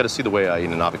 I mean, you got to see the way I eat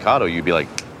an avocado. You'd be like,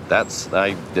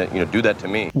 do that to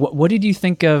me. What did you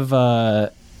think of?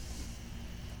 I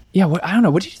don't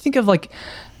know. What did you think of like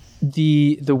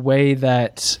the way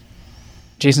that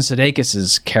Jason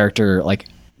Sudeikis' character like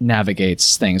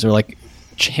navigates things, or like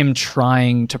him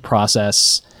trying to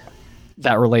process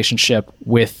that relationship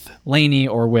with Lainey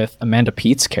or with Amanda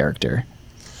Peet's character?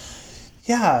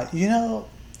 Yeah, you know,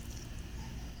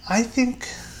 I think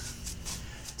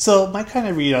so. My kind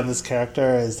of read on this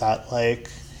character is that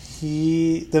like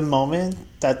the moment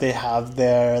that they have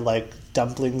their like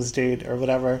dumplings date or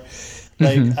whatever,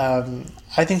 like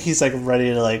I think he's like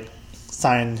ready to like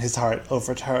sign his heart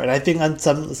over to her, and I think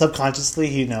subconsciously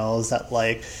he knows that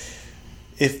like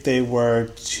if they were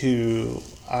to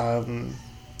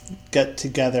get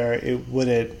together, it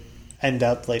wouldn't end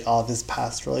up like all of his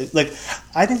past like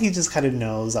I think he just kind of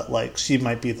knows that like she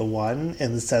might be the one,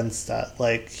 in the sense that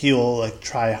like he'll like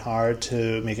try hard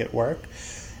to make it work.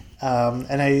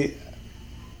 And I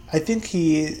think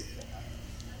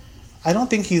I don't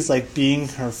think he's like being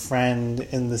her friend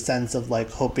in the sense of like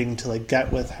hoping to like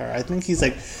get with her. I think he's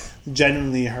like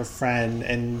genuinely her friend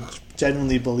and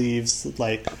genuinely believes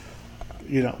like,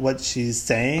 you know, what she's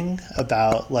saying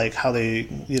about like how they,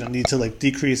 you know, need to like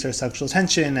decrease their sexual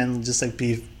tension and just like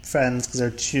be friends because they're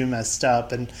too messed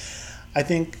up. And I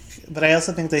think, but I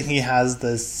also think that he has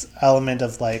this element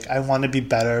of like, I want to be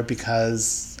better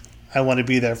because I want to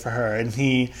be there for her. And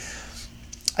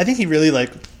I think he really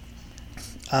like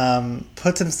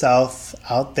puts himself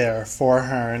out there for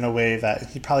her in a way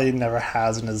that he probably never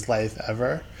has in his life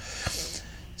ever.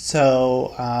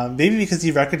 So maybe because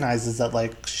he recognizes that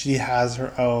like she has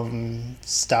her own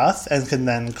stuff and can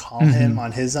then call him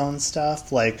on his own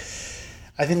stuff. Like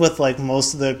I think with like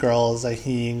most of the girls that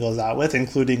he goes out with,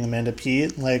 including Amanda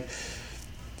Peet, like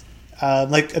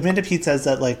Amanda Peet says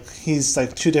that like he's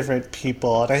like two different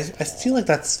people, and I feel like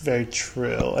that's very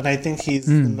true. And I think he's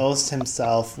the most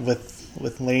himself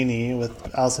with Lainey,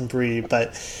 with Alison Brie,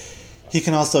 but he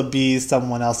can also be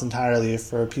someone else entirely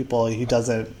for people he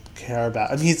doesn't care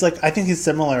about. I mean, I think he's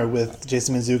similar with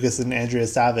Jason Mantzoukas and Andrea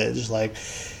Savage. Like,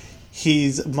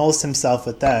 he's most himself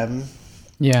with them.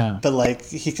 Yeah. But, like,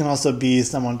 he can also be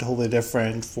someone totally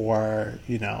different for,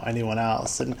 you know, anyone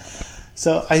else. And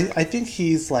so I think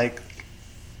he's, like,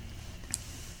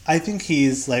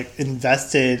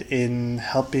 invested in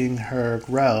helping her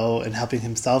grow and helping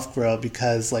himself grow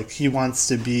because, like, he wants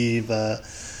to be the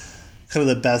kind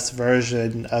of the best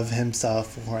version of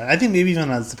himself for her. I think maybe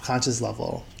even on a subconscious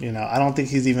level, you know, I don't think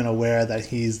he's even aware that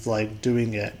he's like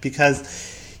doing it because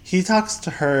he talks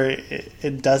to her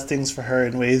and does things for her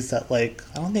in ways that like,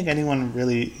 I don't think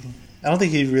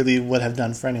he really would have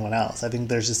done for anyone else. I think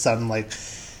there's just some like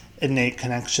innate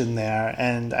connection there.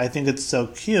 And I think it's so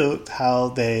cute how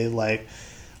they like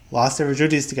lost their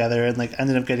virginities together and like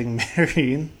ended up getting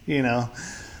married, you know,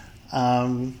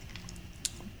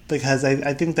 because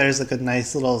I think there's like a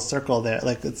nice little circle there,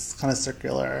 like it's kind of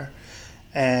circular,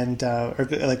 and or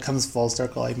like comes full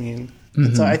circle. I mean,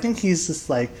 and so I think he's just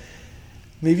like,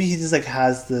 maybe he just like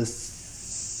has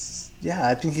this, yeah.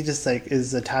 I think he just like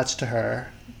is attached to her,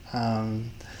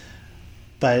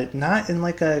 but not in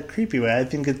like a creepy way. I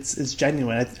think it's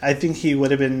genuine. I think he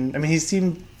would have been. I mean, he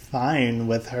seemed fine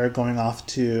with her going off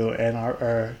to Ann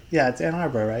Arbor. Yeah, it's Ann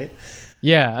Arbor, right?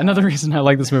 Yeah, another reason I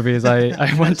like this movie is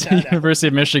I went to University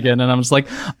of Michigan and I'm just like,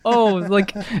 oh,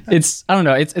 like it's, I don't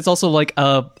know, it's also like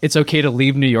it's okay to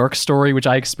leave New York story, which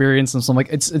I experienced, and so I'm like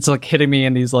it's like hitting me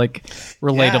in these like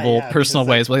relatable personal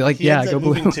ways. Like yeah, go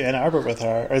moving to Ann Arbor with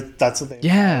her, or that's what they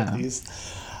at least.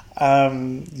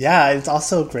 Yeah, it's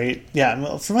also great.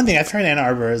 Yeah, for one thing, I've heard Ann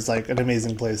Arbor is like an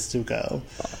amazing place to go.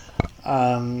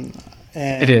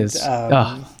 And, it is.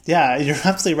 Yeah, you're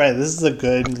absolutely right. This is a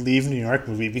good leave New York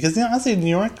movie because, you know, honestly,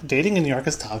 dating in New York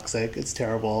is toxic. It's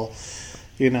terrible.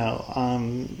 You know,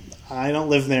 I don't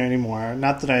live there anymore.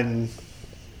 Not that I'm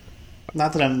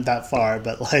that far,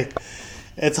 but like,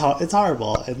 it's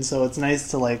horrible. And so it's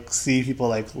nice to like see people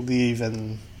like leave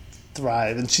and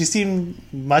thrive. And she seemed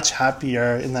much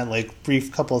happier in that like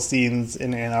brief couple scenes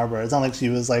in Ann Arbor. It's not like she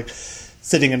was like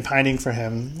sitting and pining for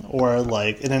him or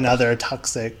like in another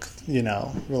toxic, you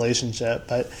know, relationship.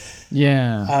 But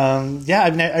yeah, I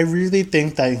mean, I really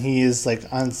think that he is like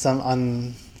on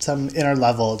some inner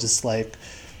level, just like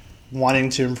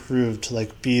wanting to improve to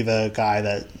like be the guy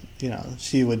that, you know,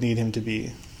 she would need him to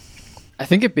be. I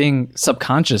think it being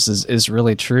subconscious is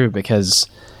really true because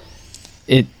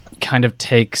it kind of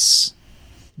takes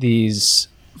these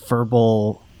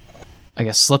verbal, I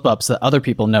guess, slip-ups that other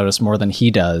people notice more than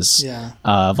he does. Yeah.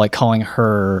 Of like calling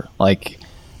her like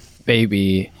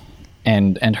baby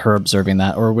and her observing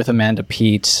that. Or with Amanda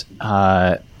Peet,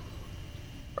 her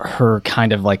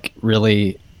kind of like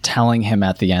really telling him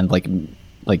at the end, like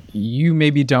you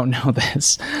maybe don't know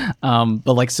this. But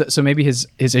like, so maybe his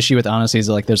issue with honesty is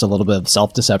like there's a little bit of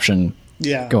self-deception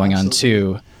going on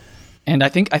too. And I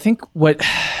think what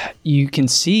you can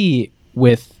see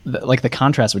with the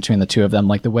contrast between the two of them,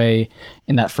 like the way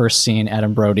in that first scene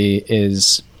Adam Brody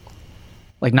is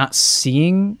like not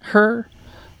seeing her,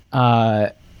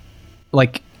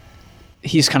 like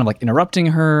he's kind of like interrupting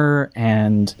her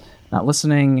and not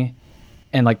listening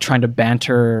and like trying to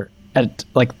banter at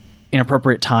like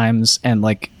inappropriate times, and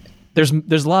like there's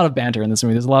a lot of banter in this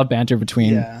movie. There's a lot of banter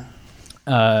between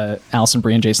Alison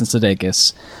Brie and Jason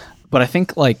Sudeikis, but I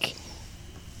think like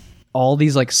all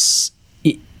these like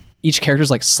each character's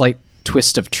like slight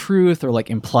twist of truth or like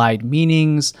implied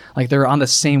meanings. Like they're on the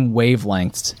same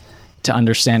wavelength to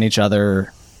understand each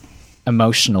other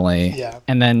emotionally,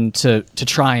 and then to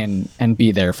try and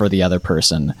be there for the other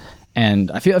person.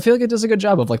 And I feel like it does a good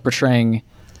job of like portraying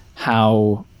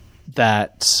how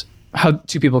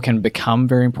two people can become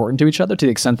very important to each other, to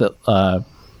the extent that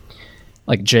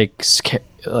like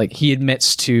like he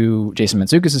admits to Jason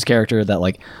Mantzoukas' character that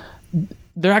like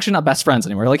they're actually not best friends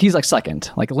anymore. Like he's like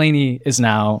second. Like Lainey is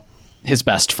now his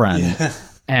best friend,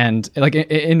 and like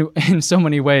in so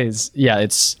many ways,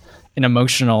 it's an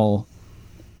emotional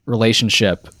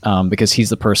relationship because he's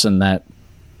the person that,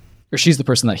 or she's the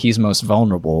person that he's most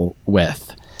vulnerable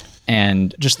with,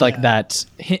 and just like that,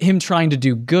 him trying to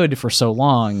do good for so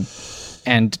long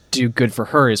and do good for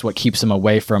her is what keeps him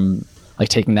away from like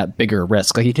taking that bigger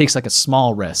risk. Like he takes like a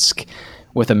small risk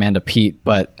with Amanda Peet,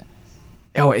 but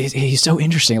he's so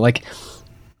interesting. Like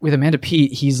with Amanda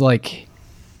Peet, he's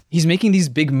making these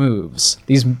big moves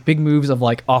of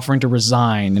like offering to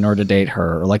resign in order to date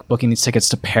her, or like booking these tickets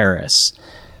to Paris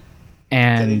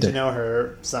and getting to know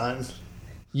her son.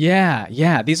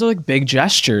 Yeah. These are like big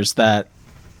gestures that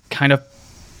kind of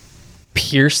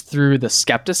pierce through the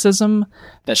skepticism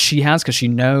that she has, because she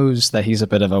knows that he's a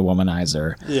bit of a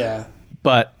womanizer. Yeah.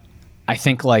 But I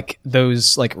think like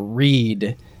those like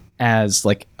read as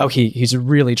like, he's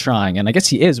really trying, and I guess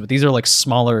he is, but these are like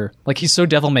smaller, like he's so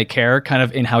devil may care kind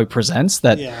of in how he presents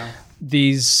that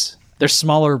they're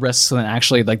smaller risks than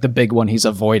actually like the big one he's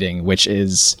avoiding, which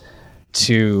is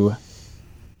to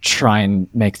try and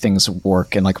make things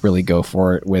work and like really go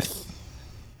for it with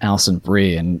Alison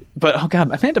Brie. But oh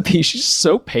god, Amanda P, she's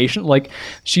so patient. Like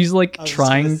she's like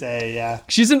trying.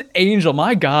 She's an angel.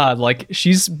 My god, like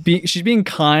she's being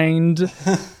kind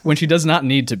when she does not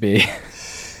need to be.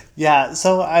 Yeah,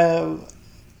 so I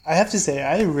have to say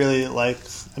I really like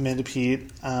Amanda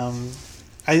Peet.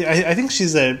 I think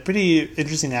she's a pretty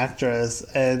interesting actress,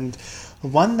 and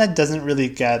one that doesn't really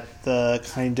get the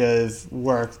kind of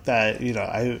work that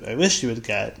I wish she would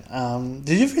get.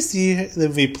 Did you ever see the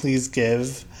movie Please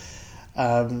Give?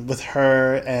 With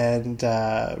her and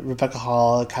Rebecca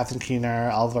Hall, Catherine Keener,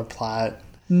 Oliver Platt.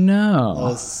 No.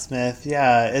 Lois Smith.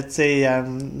 Yeah, it's a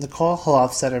Nicole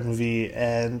Holofcener movie,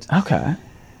 and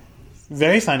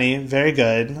very funny, very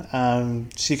good.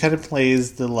 She kind of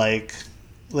plays the like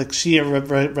she and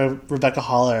Rebecca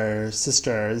Hall are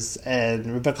sisters, and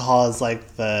Rebecca Hall is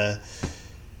like the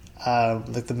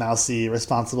mousy,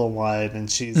 responsible one,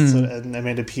 and and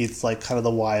Amanda Peet's like kind of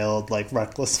the wild, like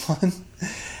reckless one.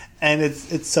 And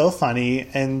it's so funny,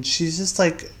 and she's just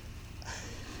like,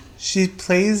 she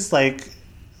plays like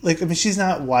I mean, she's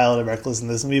not wild or reckless in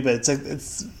this movie, but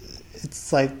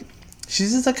it's like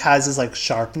she's just like has this like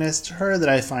sharpness to her that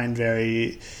I find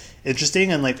very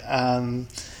interesting, and like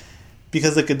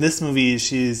because like in this movie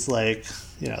she's like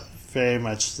very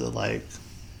much the like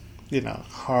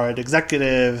hard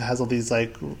executive, has all these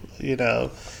like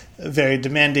very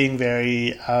demanding,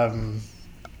 very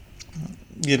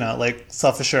like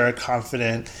self-assured,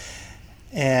 confident.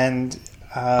 And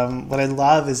what I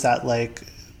love is that like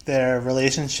their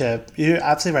relationship, you're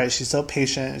absolutely right, she's so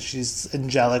patient, she's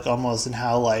angelic almost, in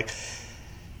how like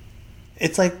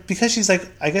it's like, because she's like,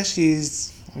 I guess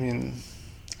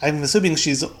I'm assuming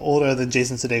she's older than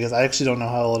Jason Sudeikis. I actually don't know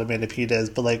how old Amanda Peet is,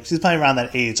 but like she's probably around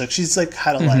that age. Like she's like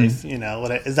had a life,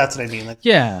 that's what I mean. Like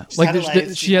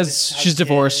she's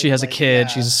divorced, she has a kid,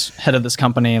 she's head of this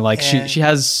company. Like she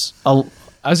has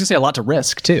I was gonna say a lot to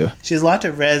risk too. She has a lot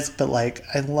to risk, but like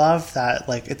I love that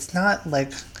like it's not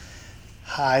like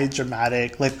high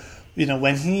dramatic. Like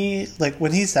when he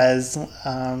says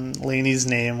Lainey's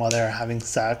name while they're having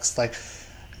sex, like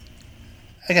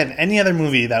again, any other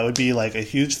movie that would be like a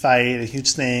huge fight, a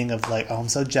huge thing of like, oh, I'm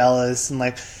so jealous, and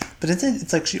like, but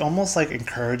it's like she almost like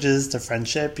encourages the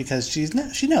friendship, because she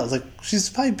knows like she's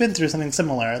probably been through something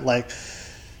similar. Like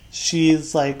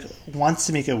she's like wants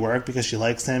to make it work because she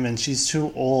likes him, and she's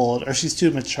too old, or she's too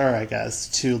mature, I guess,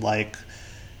 to like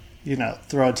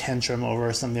throw a tantrum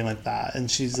over something like that. And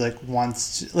she's like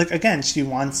wants to, like, again, she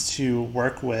wants to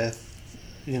work with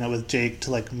with Jake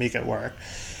to like make it work.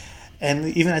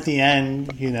 And even at the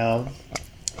end,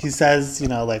 he says,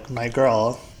 like, my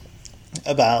girl,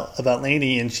 about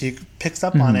Lainey, and she picks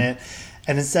up on it.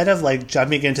 And instead of like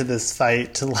jumping into this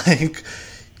fight to like,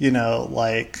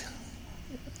 like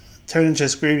turn into a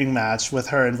screaming match with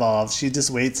her involved, she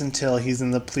just waits until he's in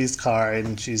the police car,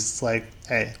 and she's like,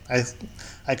 hey,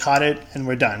 I caught it, and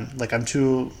we're done. Like I'm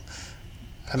too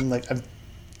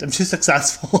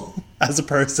successful as a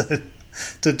person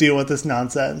to deal with this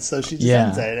nonsense. So she just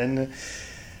ends it, and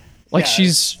like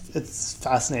it's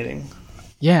fascinating.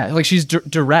 Yeah, like she's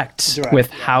direct with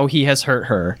how he has hurt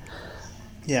her.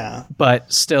 Yeah.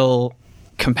 But still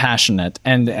compassionate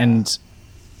and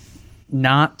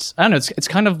not, I don't know, it's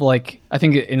kind of like, I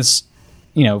think it's,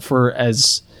 you know, for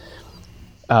as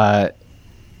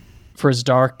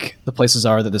dark the places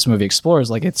are that this movie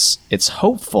explores, like it's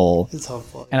hopeful. It's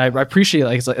hopeful. And I appreciate,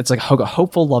 like, it's like a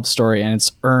hopeful love story, and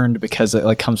it's earned because it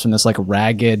like comes from this like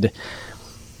ragged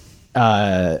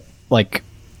like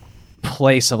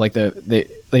place of like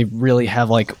they really have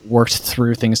like worked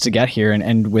through things to get here,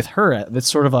 and with her it's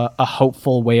sort of a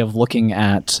hopeful way of looking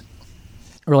at,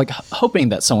 or like hoping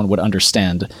that someone would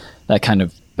understand that kind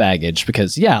of baggage,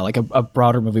 because like a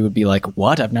broader movie would be like,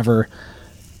 what, I've never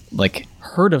like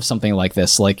heard of something like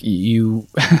this, like you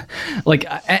like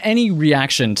any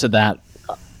reaction to that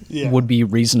would be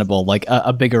reasonable, like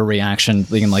a bigger reaction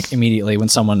being like immediately when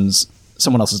someone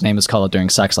else's name is called out during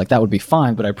sex, like that would be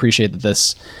fine. But I appreciate that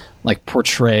this like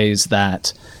portrays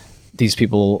that these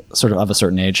people sort of a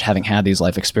certain age, having had these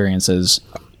life experiences,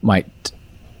 might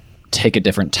take a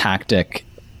different tactic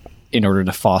in order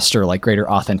to foster like greater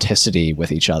authenticity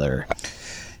with each other.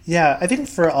 Yeah, I think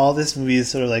for all this movie's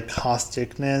sort of like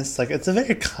causticness, like it's a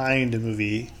very kind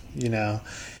movie, you know.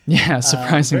 Yeah,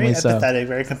 surprisingly very empathetic,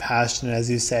 very compassionate, as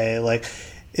you say. Like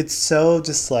it's so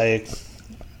just like,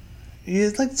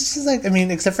 it's like, just like, I mean,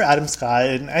 except for Adam Scott,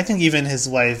 and I think even his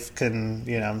wife can,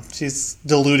 you know, she's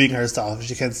deluding herself.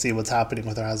 She can't see what's happening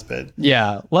with her husband.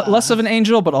 Yeah, less of an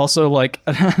angel, but also like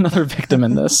another victim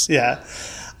in this. Yeah.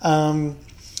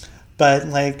 But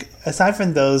like, aside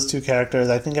from those two characters,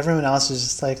 I think everyone else is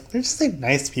just like, they're just like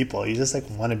nice people. You just like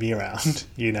want to be around,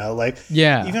 you know, like,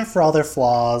 even for all their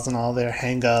flaws and all their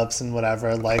hang-ups and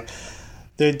whatever, like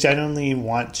they genuinely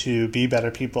want to be better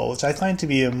people, which I find to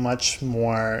be a much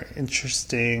more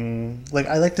interesting, like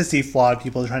I like to see flawed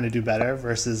people trying to do better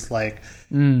versus like,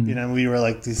 you know, we were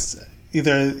like these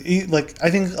like, I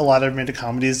think a lot of romantic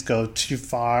comedies go too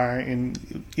far in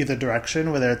either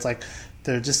direction, whether it's like,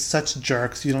 they're just such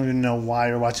jerks, you don't even know why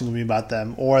you're watching a movie about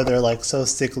them, or they're like so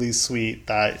sickly sweet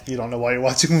that you don't know why you're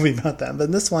watching a movie about them. But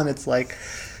in this one, it's like,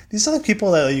 these are the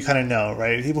people that you kind of know,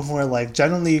 right? People who are like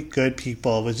generally good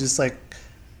people, but just like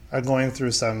are going through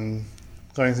some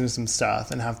stuff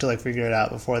and have to like figure it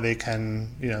out before they can,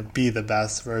 you know, be the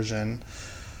best version.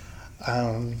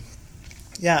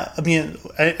 Yeah, I mean,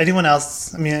 anyone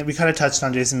else? I mean, we kind of touched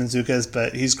on Jason Mantzoukas,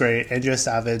 but he's great. Andrea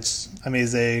Savage,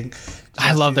 amazing.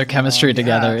 I love their chemistry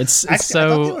together. It's actually, so I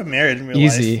thought they were married in real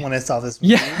easy. life when I saw this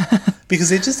movie. Yeah. Because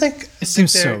they just like... It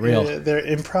seems so real. They're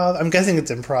improv. I'm guessing it's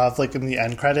improv, like in the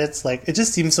end credits. Like, it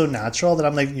just seems so natural that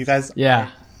I'm like, you guys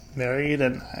are married.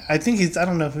 And I think I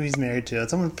don't know who he's married to.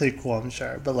 It's someone pretty cool, I'm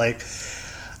sure. But like,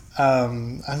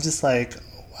 I'm just like...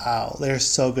 Wow, they're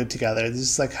so good together. They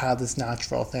just like have this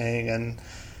natural thing, and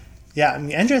yeah, I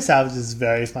mean, Andrea Savage is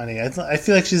very funny. I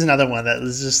feel like she's another one that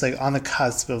is just like on the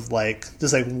cusp of like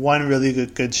just like one really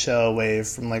good show away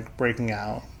from like breaking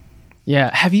out. Yeah,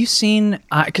 have you seen?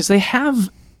 Because they have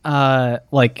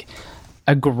like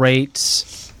a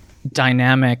great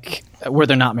dynamic where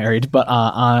they're not married,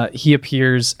 but he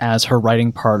appears as her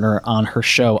writing partner on her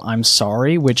show I'm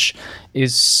Sorry, which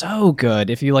is so good.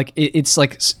 If you like it's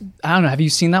like, I don't know, have you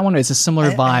seen that one? It's a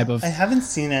similar vibe. I haven't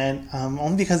seen it,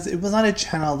 only because it was on a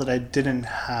channel that I didn't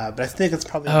have, but I think it's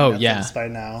probably on Netflix by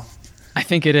now. I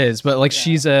think it is, but like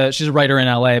she's a writer in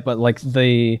LA, but like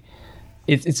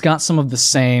it's got some of the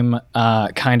same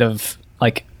kind of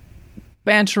like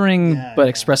bantering, but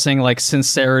expressing like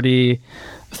sincerity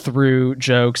through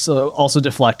jokes, also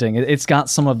deflecting. It's got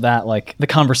some of that, like the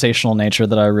conversational nature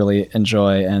that I really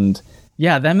enjoy. And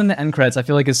yeah, them in the end credits I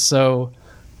feel like is so,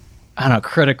 I don't know,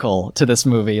 critical to this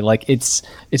movie. Like it's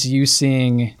you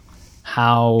seeing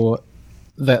how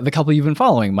the couple you've been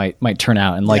following might turn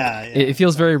out, and like it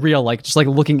feels very real, like just like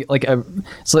looking like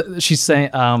so she's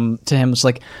saying to him, it's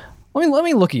like, let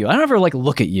me look at you. I don't ever like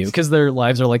look at you, because their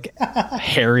lives are like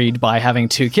harried by having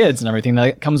 2 kids and everything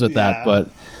that comes with that. But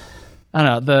I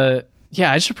don't know,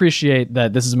 I just appreciate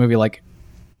that this is a movie like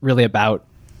really about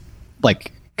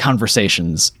like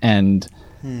conversations, and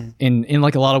in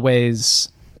like a lot of ways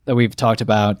that we've talked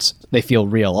about, they feel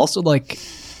real. Also, like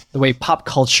the way pop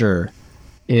culture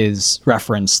is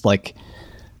referenced, like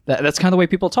that's kind of the way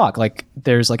people talk. Like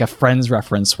there's like a Friends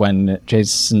reference when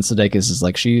Jason Sudeikis is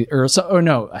like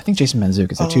I think Jason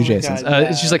Mantzoukas, there are 2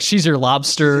 Jasons. She's like, she's your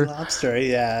lobster. She's your lobster,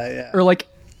 yeah. Or like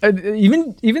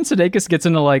even Sudeikis gets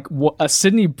into like a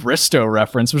Sidney Bristow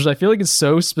reference, which I feel like is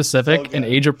so specific and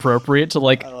age appropriate to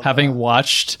like having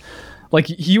watched. Like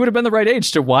he would have been the right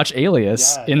age to watch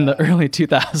Alias in the early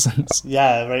 2000s.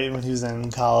 Yeah, right when he was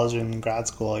in college and grad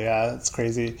school. Yeah, it's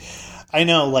crazy. I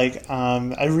know. Like,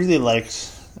 I really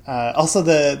liked also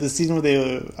the scene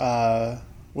where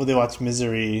they watch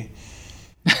Misery.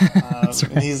 Right.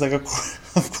 And he's like,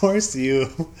 of course you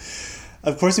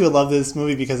would love this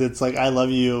movie because it's like I love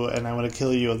you and I want to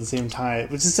kill you at the same time,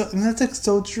 which is and that's like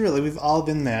so true. Like we've all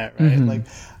been there, right? Mm-hmm. Like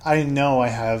I know I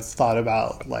have thought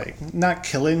about like not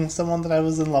killing someone that I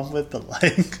was in love with, but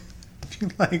like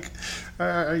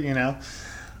you know.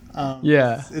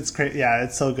 Yeah, it's great. Yeah,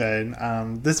 it's so good.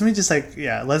 This movie just like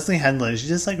Leslye Headland. She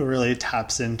just like really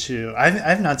taps into.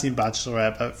 I've not seen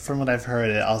Bachelorette, but from what I've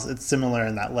heard, it's similar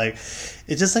in that like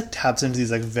it just like taps into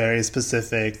these like very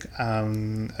specific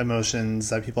emotions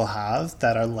that people have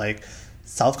that are like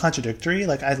self-contradictory.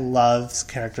 Like I love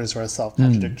characters who are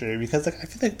self-contradictory because like I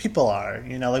feel like people are,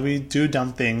 you know, like we do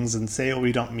dumb things and say what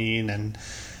we don't mean and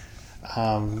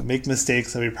make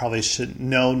mistakes that we probably should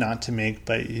know not to make,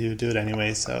 but you do it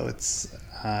anyway. So it's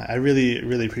I really,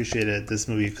 really appreciated this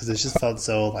movie because it just felt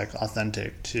so like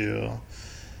authentic to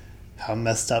how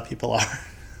messed up people are.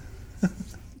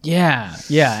 yeah,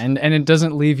 and it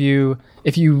doesn't leave you,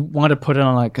 if you want to put it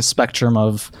on like a spectrum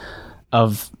of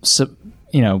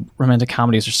you know, romantic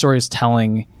comedies or stories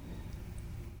telling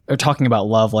or talking about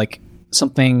love, like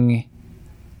something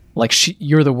like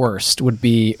You're the Worst would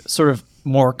be sort of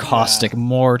more caustic,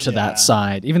 more to that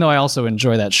side, even though I also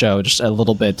enjoy that show just a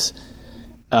little bit,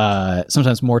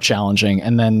 sometimes more challenging.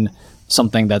 And then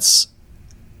something that's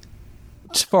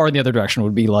far in the other direction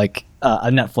would be like a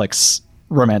Netflix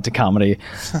romantic comedy.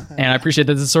 And I appreciate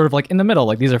that it's sort of like in the middle,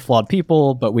 like these are flawed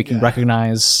people, but we can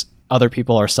recognize other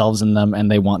people, ourselves in them, and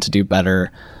they want to do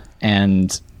better.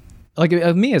 And like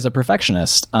me as a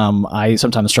perfectionist, I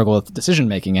sometimes struggle with decision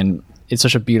making, and it's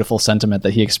such a beautiful sentiment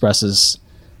that he expresses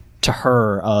to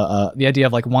her, the idea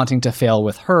of like wanting to fail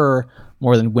with her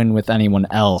more than win with anyone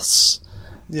else.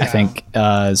 I think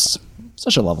is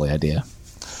such a lovely idea.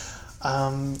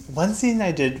 One scene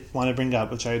I did want to bring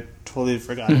up, which I totally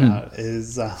forgot about,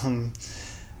 is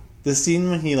the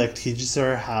scene when he like teaches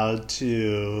her how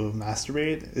to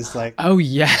masturbate. Is like, oh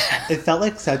yeah, it felt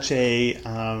like such a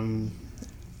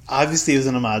obviously it was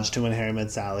an homage to When Harry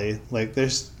Met Sally. Like there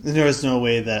was no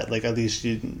way that like at least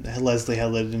Leslye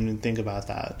Headland didn't even think about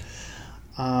that.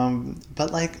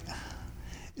 But like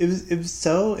it was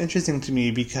so interesting to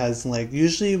me because like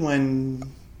usually when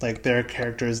like there are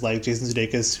characters like Jason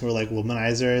Sudeikis who are like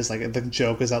womanizers, like the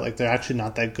joke is that like they're actually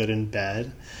not that good in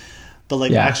bed, but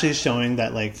like actually showing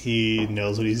that like he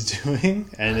knows what he's doing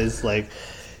and is like,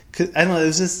 I don't know,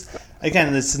 it's just,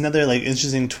 again, it's another like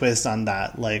interesting twist on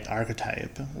that like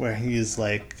archetype where he's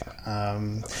like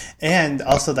and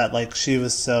also that like she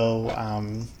was so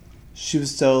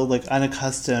like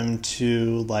unaccustomed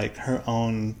to like her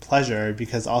own pleasure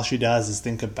because all she does is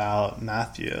think about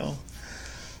Matthew.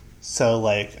 So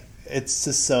like it's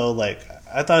just so like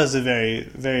I thought it was a very,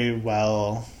 very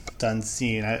well done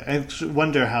scene. I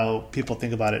wonder how people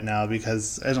think about it now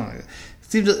because I don't know, it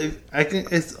seems like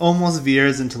it almost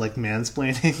veers into like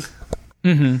mansplaining.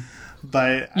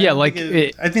 But yeah,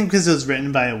 I think because it was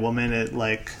written by a woman, it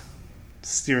like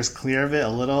steers clear of it a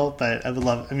little. But I would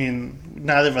love, I mean,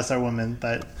 neither of us are women,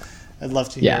 but I'd love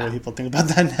to hear what people think about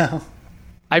that now.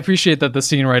 I appreciate that the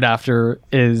scene right after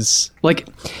is like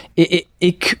it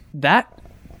that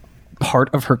part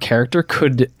of her character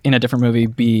could in a different movie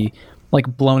be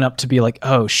like blown up to be like,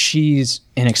 oh, she's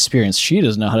inexperienced, she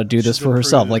doesn't know how to do this for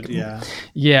herself. Like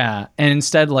and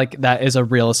instead like that is a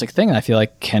realistic thing I feel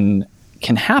like can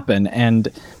happen. And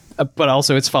but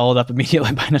also it's followed up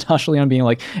immediately by Natasha Lyonne being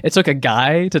like, it took a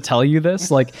guy to tell you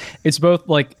this. Like it's both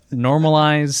like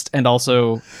normalized and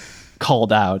also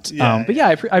called out. But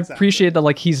yeah, I appreciate that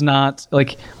like he's not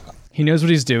like, he knows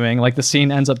what he's doing. Like the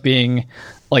scene ends up being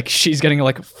like she's getting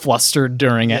like flustered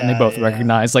during it and they both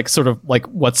recognize like sort of like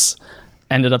what's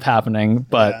ended up happening.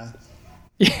 But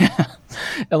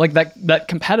like that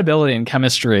compatibility and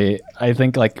chemistry I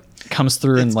think like comes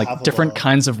through in like palpable. Different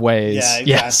kinds of ways.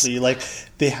 Yeah, exactly. Like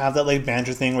they have that like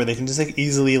banter thing where they can just like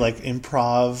easily like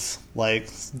improv like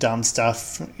dumb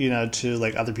stuff, you know, to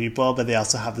like other people, but they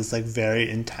also have this like very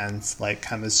intense like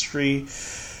chemistry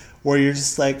where you're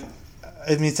just like,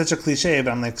 I mean, it's such a cliche,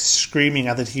 but I'm like screaming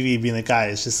at the TV being like,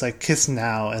 guys, just like kiss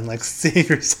now and like save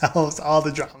yourselves all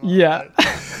the drama. Yeah.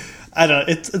 I don't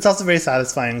know. It's also very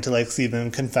satisfying to like see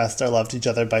them confess their love to each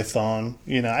other by phone.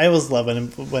 You know, I always love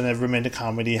when a romantic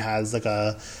comedy has like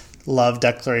a love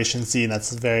declaration scene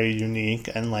that's very unique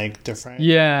and like different.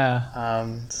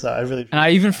 Yeah. So I really. And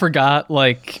I even forgot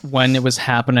like when it was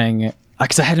happening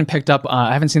because I hadn't picked up.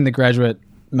 I haven't seen The Graduate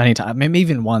many times, maybe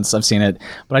even once I've seen it,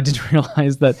 but I didn't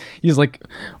realize that he's like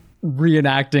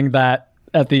reenacting that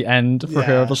at the end for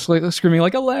her, just like screaming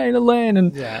like Elaine,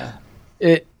 and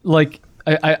it like.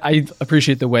 I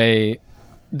appreciate the way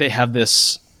they have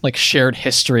this like shared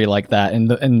history like that,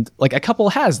 and like a couple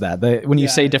has that. When you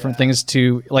say different things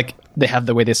to, like, they have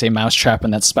the way they say mousetrap,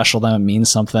 and that's special to them, it means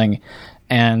something,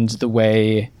 and the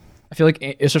way I feel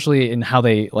like, especially in how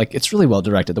they, like, it's really well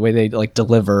directed, the way they like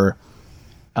deliver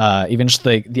even just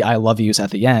the I love yous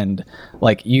at the end,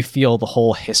 like you feel the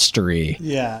whole history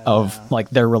of like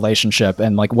their relationship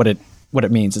and like what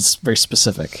it means. It's very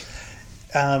specific.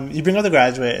 You bring up The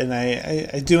Graduate, and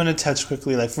I do want to touch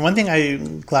quickly. Like, for one thing,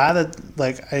 I'm glad that,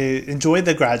 like, I enjoyed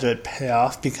The Graduate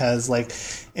payoff because, like,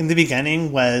 in the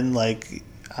beginning when, like,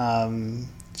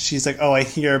 she's like, oh, I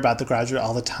hear about The Graduate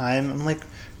all the time. I'm like,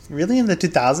 really? In the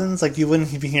 2000s? Like, you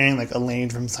wouldn't be hearing, like, Elaine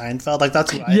from Seinfeld? Like,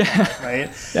 that's what I thought, right?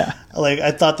 Yeah. Like,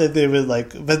 I thought that they would,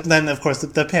 like... But then, of course,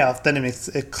 the payoff, then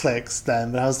it clicks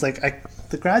then. But I was like,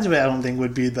 The Graduate, I don't think,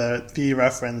 would be the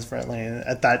reference for Elaine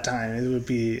at that time. It would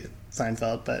be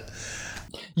Seinfeld, but...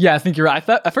 Yeah, I think you're right.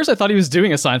 At first I thought he was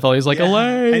doing a Seinfeld. He was like,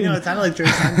 Elaine! I know, it sounded like Jerry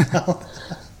Seinfeld.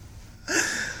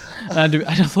 I had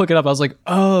to look it up. I was like,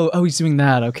 oh, he's doing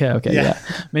that. Okay, yeah.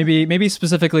 Maybe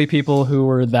specifically people who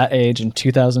were that age in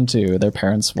 2002, their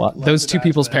parents, those two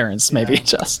people's parents, maybe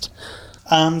just.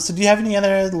 So do you have any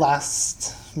other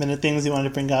last minute things you want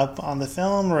to bring up on the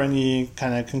film, or any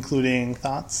kind of concluding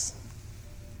thoughts?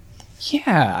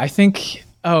 Yeah, I think,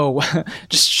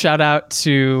 just shout out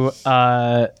to,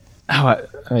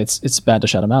 it's bad to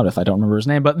shout him out if I don't remember his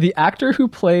name, but the actor who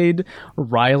played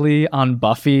Riley on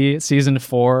Buffy season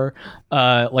 4,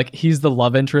 like he's the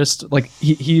love interest, like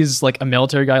he's like a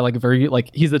military guy, like very,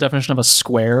 like he's the definition of a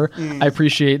square. I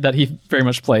appreciate that he very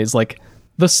much plays like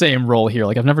the same role here.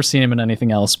 Like I've never seen him in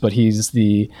anything else, but he's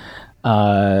the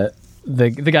guy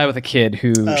with a kid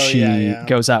who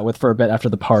goes out with for a bit after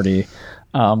the party,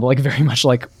 like very much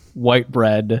like white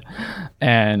bread.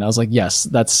 And I was like, yes,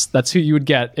 that's who you would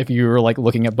get if you were like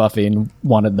looking at Buffy and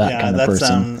wanted that kind of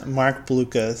person. That's Mark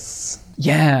Blucas.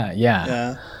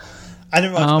 Yeah. I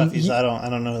didn't watch Buffy, so I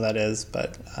don't know who that is,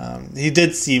 but he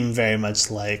did seem very much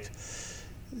like,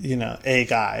 a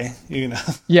guy,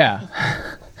 Yeah.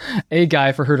 A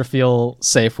guy for her to feel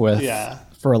safe with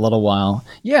for a little while.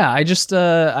 Yeah, I just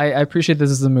I appreciate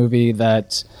this is a movie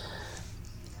that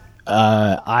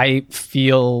I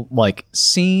feel like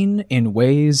seen in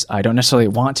ways I don't necessarily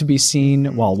want to be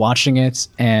seen while watching it,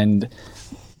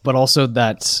 but also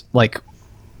that like,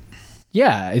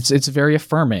 it's very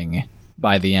affirming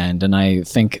by the end, and I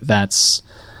think that's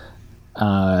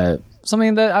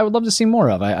something that I would love to see more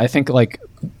of. I think like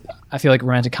I feel like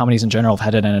romantic comedies in general have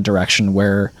headed in a direction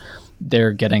where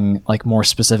they're getting like more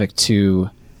specific to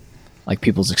like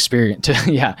people's experience.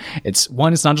 It's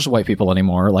not just white people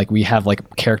anymore. Like we have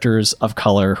like characters of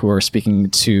color who are speaking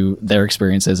to their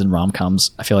experiences in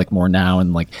rom-coms. I feel like more now,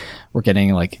 and like we're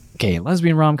getting like gay and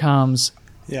lesbian rom-coms.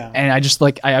 Yeah. And I just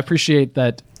like, I appreciate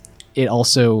that it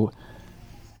also,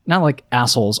 not like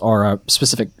assholes are a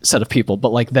specific set of people, but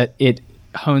like that it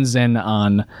hones in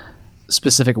on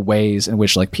specific ways in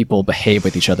which like people behave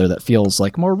with each other that feels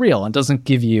like more real and doesn't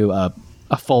give you a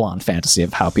full-on fantasy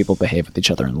of how people behave with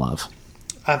each other in love.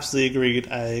 Absolutely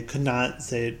agreed. I could not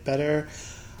say it better.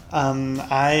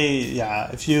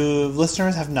 If you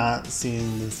listeners have not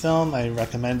seen the film, I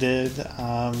recommend it.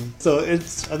 So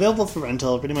it's available for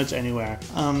rental pretty much anywhere.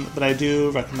 But I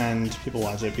do recommend people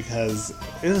watch it because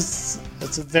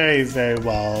it's a very, very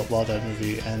well done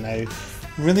movie, and I'm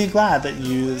really glad that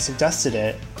you suggested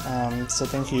it. So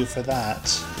thank you for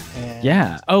that.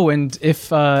 And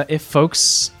if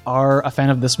folks are a fan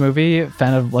of this movie,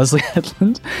 fan of Leslye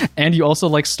Headland, and you also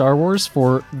like Star Wars,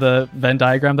 for the Venn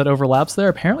diagram that overlaps there,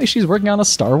 apparently she's working on a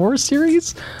Star Wars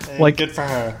series. Like, good for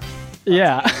her.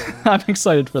 I'm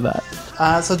excited for that.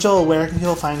 So Joel, where can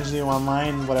people find you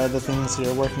online? What are the things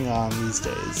you're working on these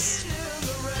days?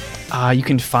 You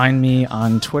can find me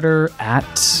on Twitter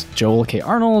at Joel K.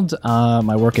 Arnold.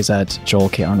 My work is at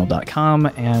joelkarnold.com,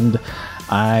 and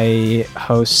I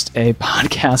host a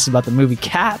podcast about the movie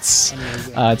Cats.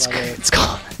 It's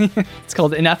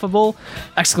called Ineffable!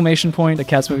 A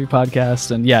Cats movie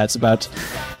podcast, and it's about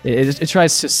it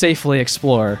tries to safely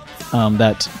explore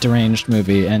that deranged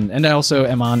movie, and I also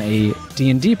am on a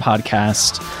D&D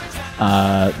podcast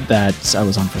that I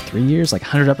was on for 3 years, like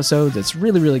 100 episodes. It's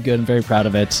really, really good. I'm very proud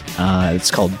of it.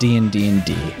 It's called D&D,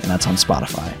 and that's on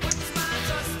Spotify.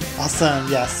 Awesome.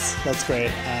 Yes, that's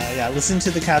great. Listen to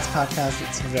the Cats podcast.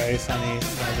 It's very funny.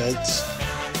 Love it.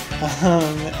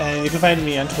 And you can find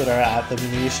me on Twitter at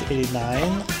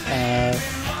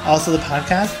Manish89. Also the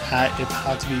podcast at It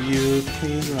Had to Be You.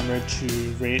 Please remember to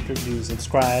rate, review,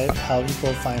 subscribe, help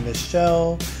people find this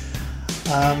show.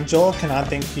 Joel, cannot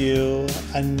thank you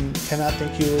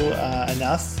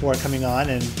enough for coming on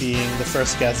and being the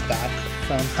first guest back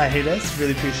from hiatus.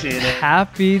 Really appreciate it.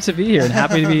 Happy to be here and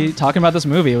happy to be talking about this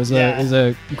movie. It was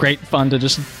a great fun to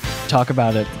just talk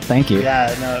about it. Thank you.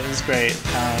 Yeah, no, it was great.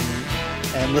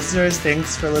 And listeners,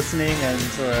 thanks for listening and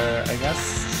for, I guess,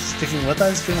 sticking with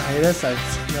us during hiatus. I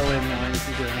have no way of knowing if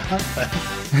you did or not, but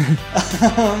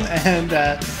and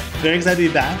very excited to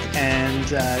be back. And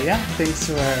thanks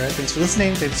for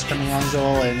listening. Thanks for coming on,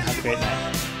 Joel, and have a great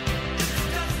night.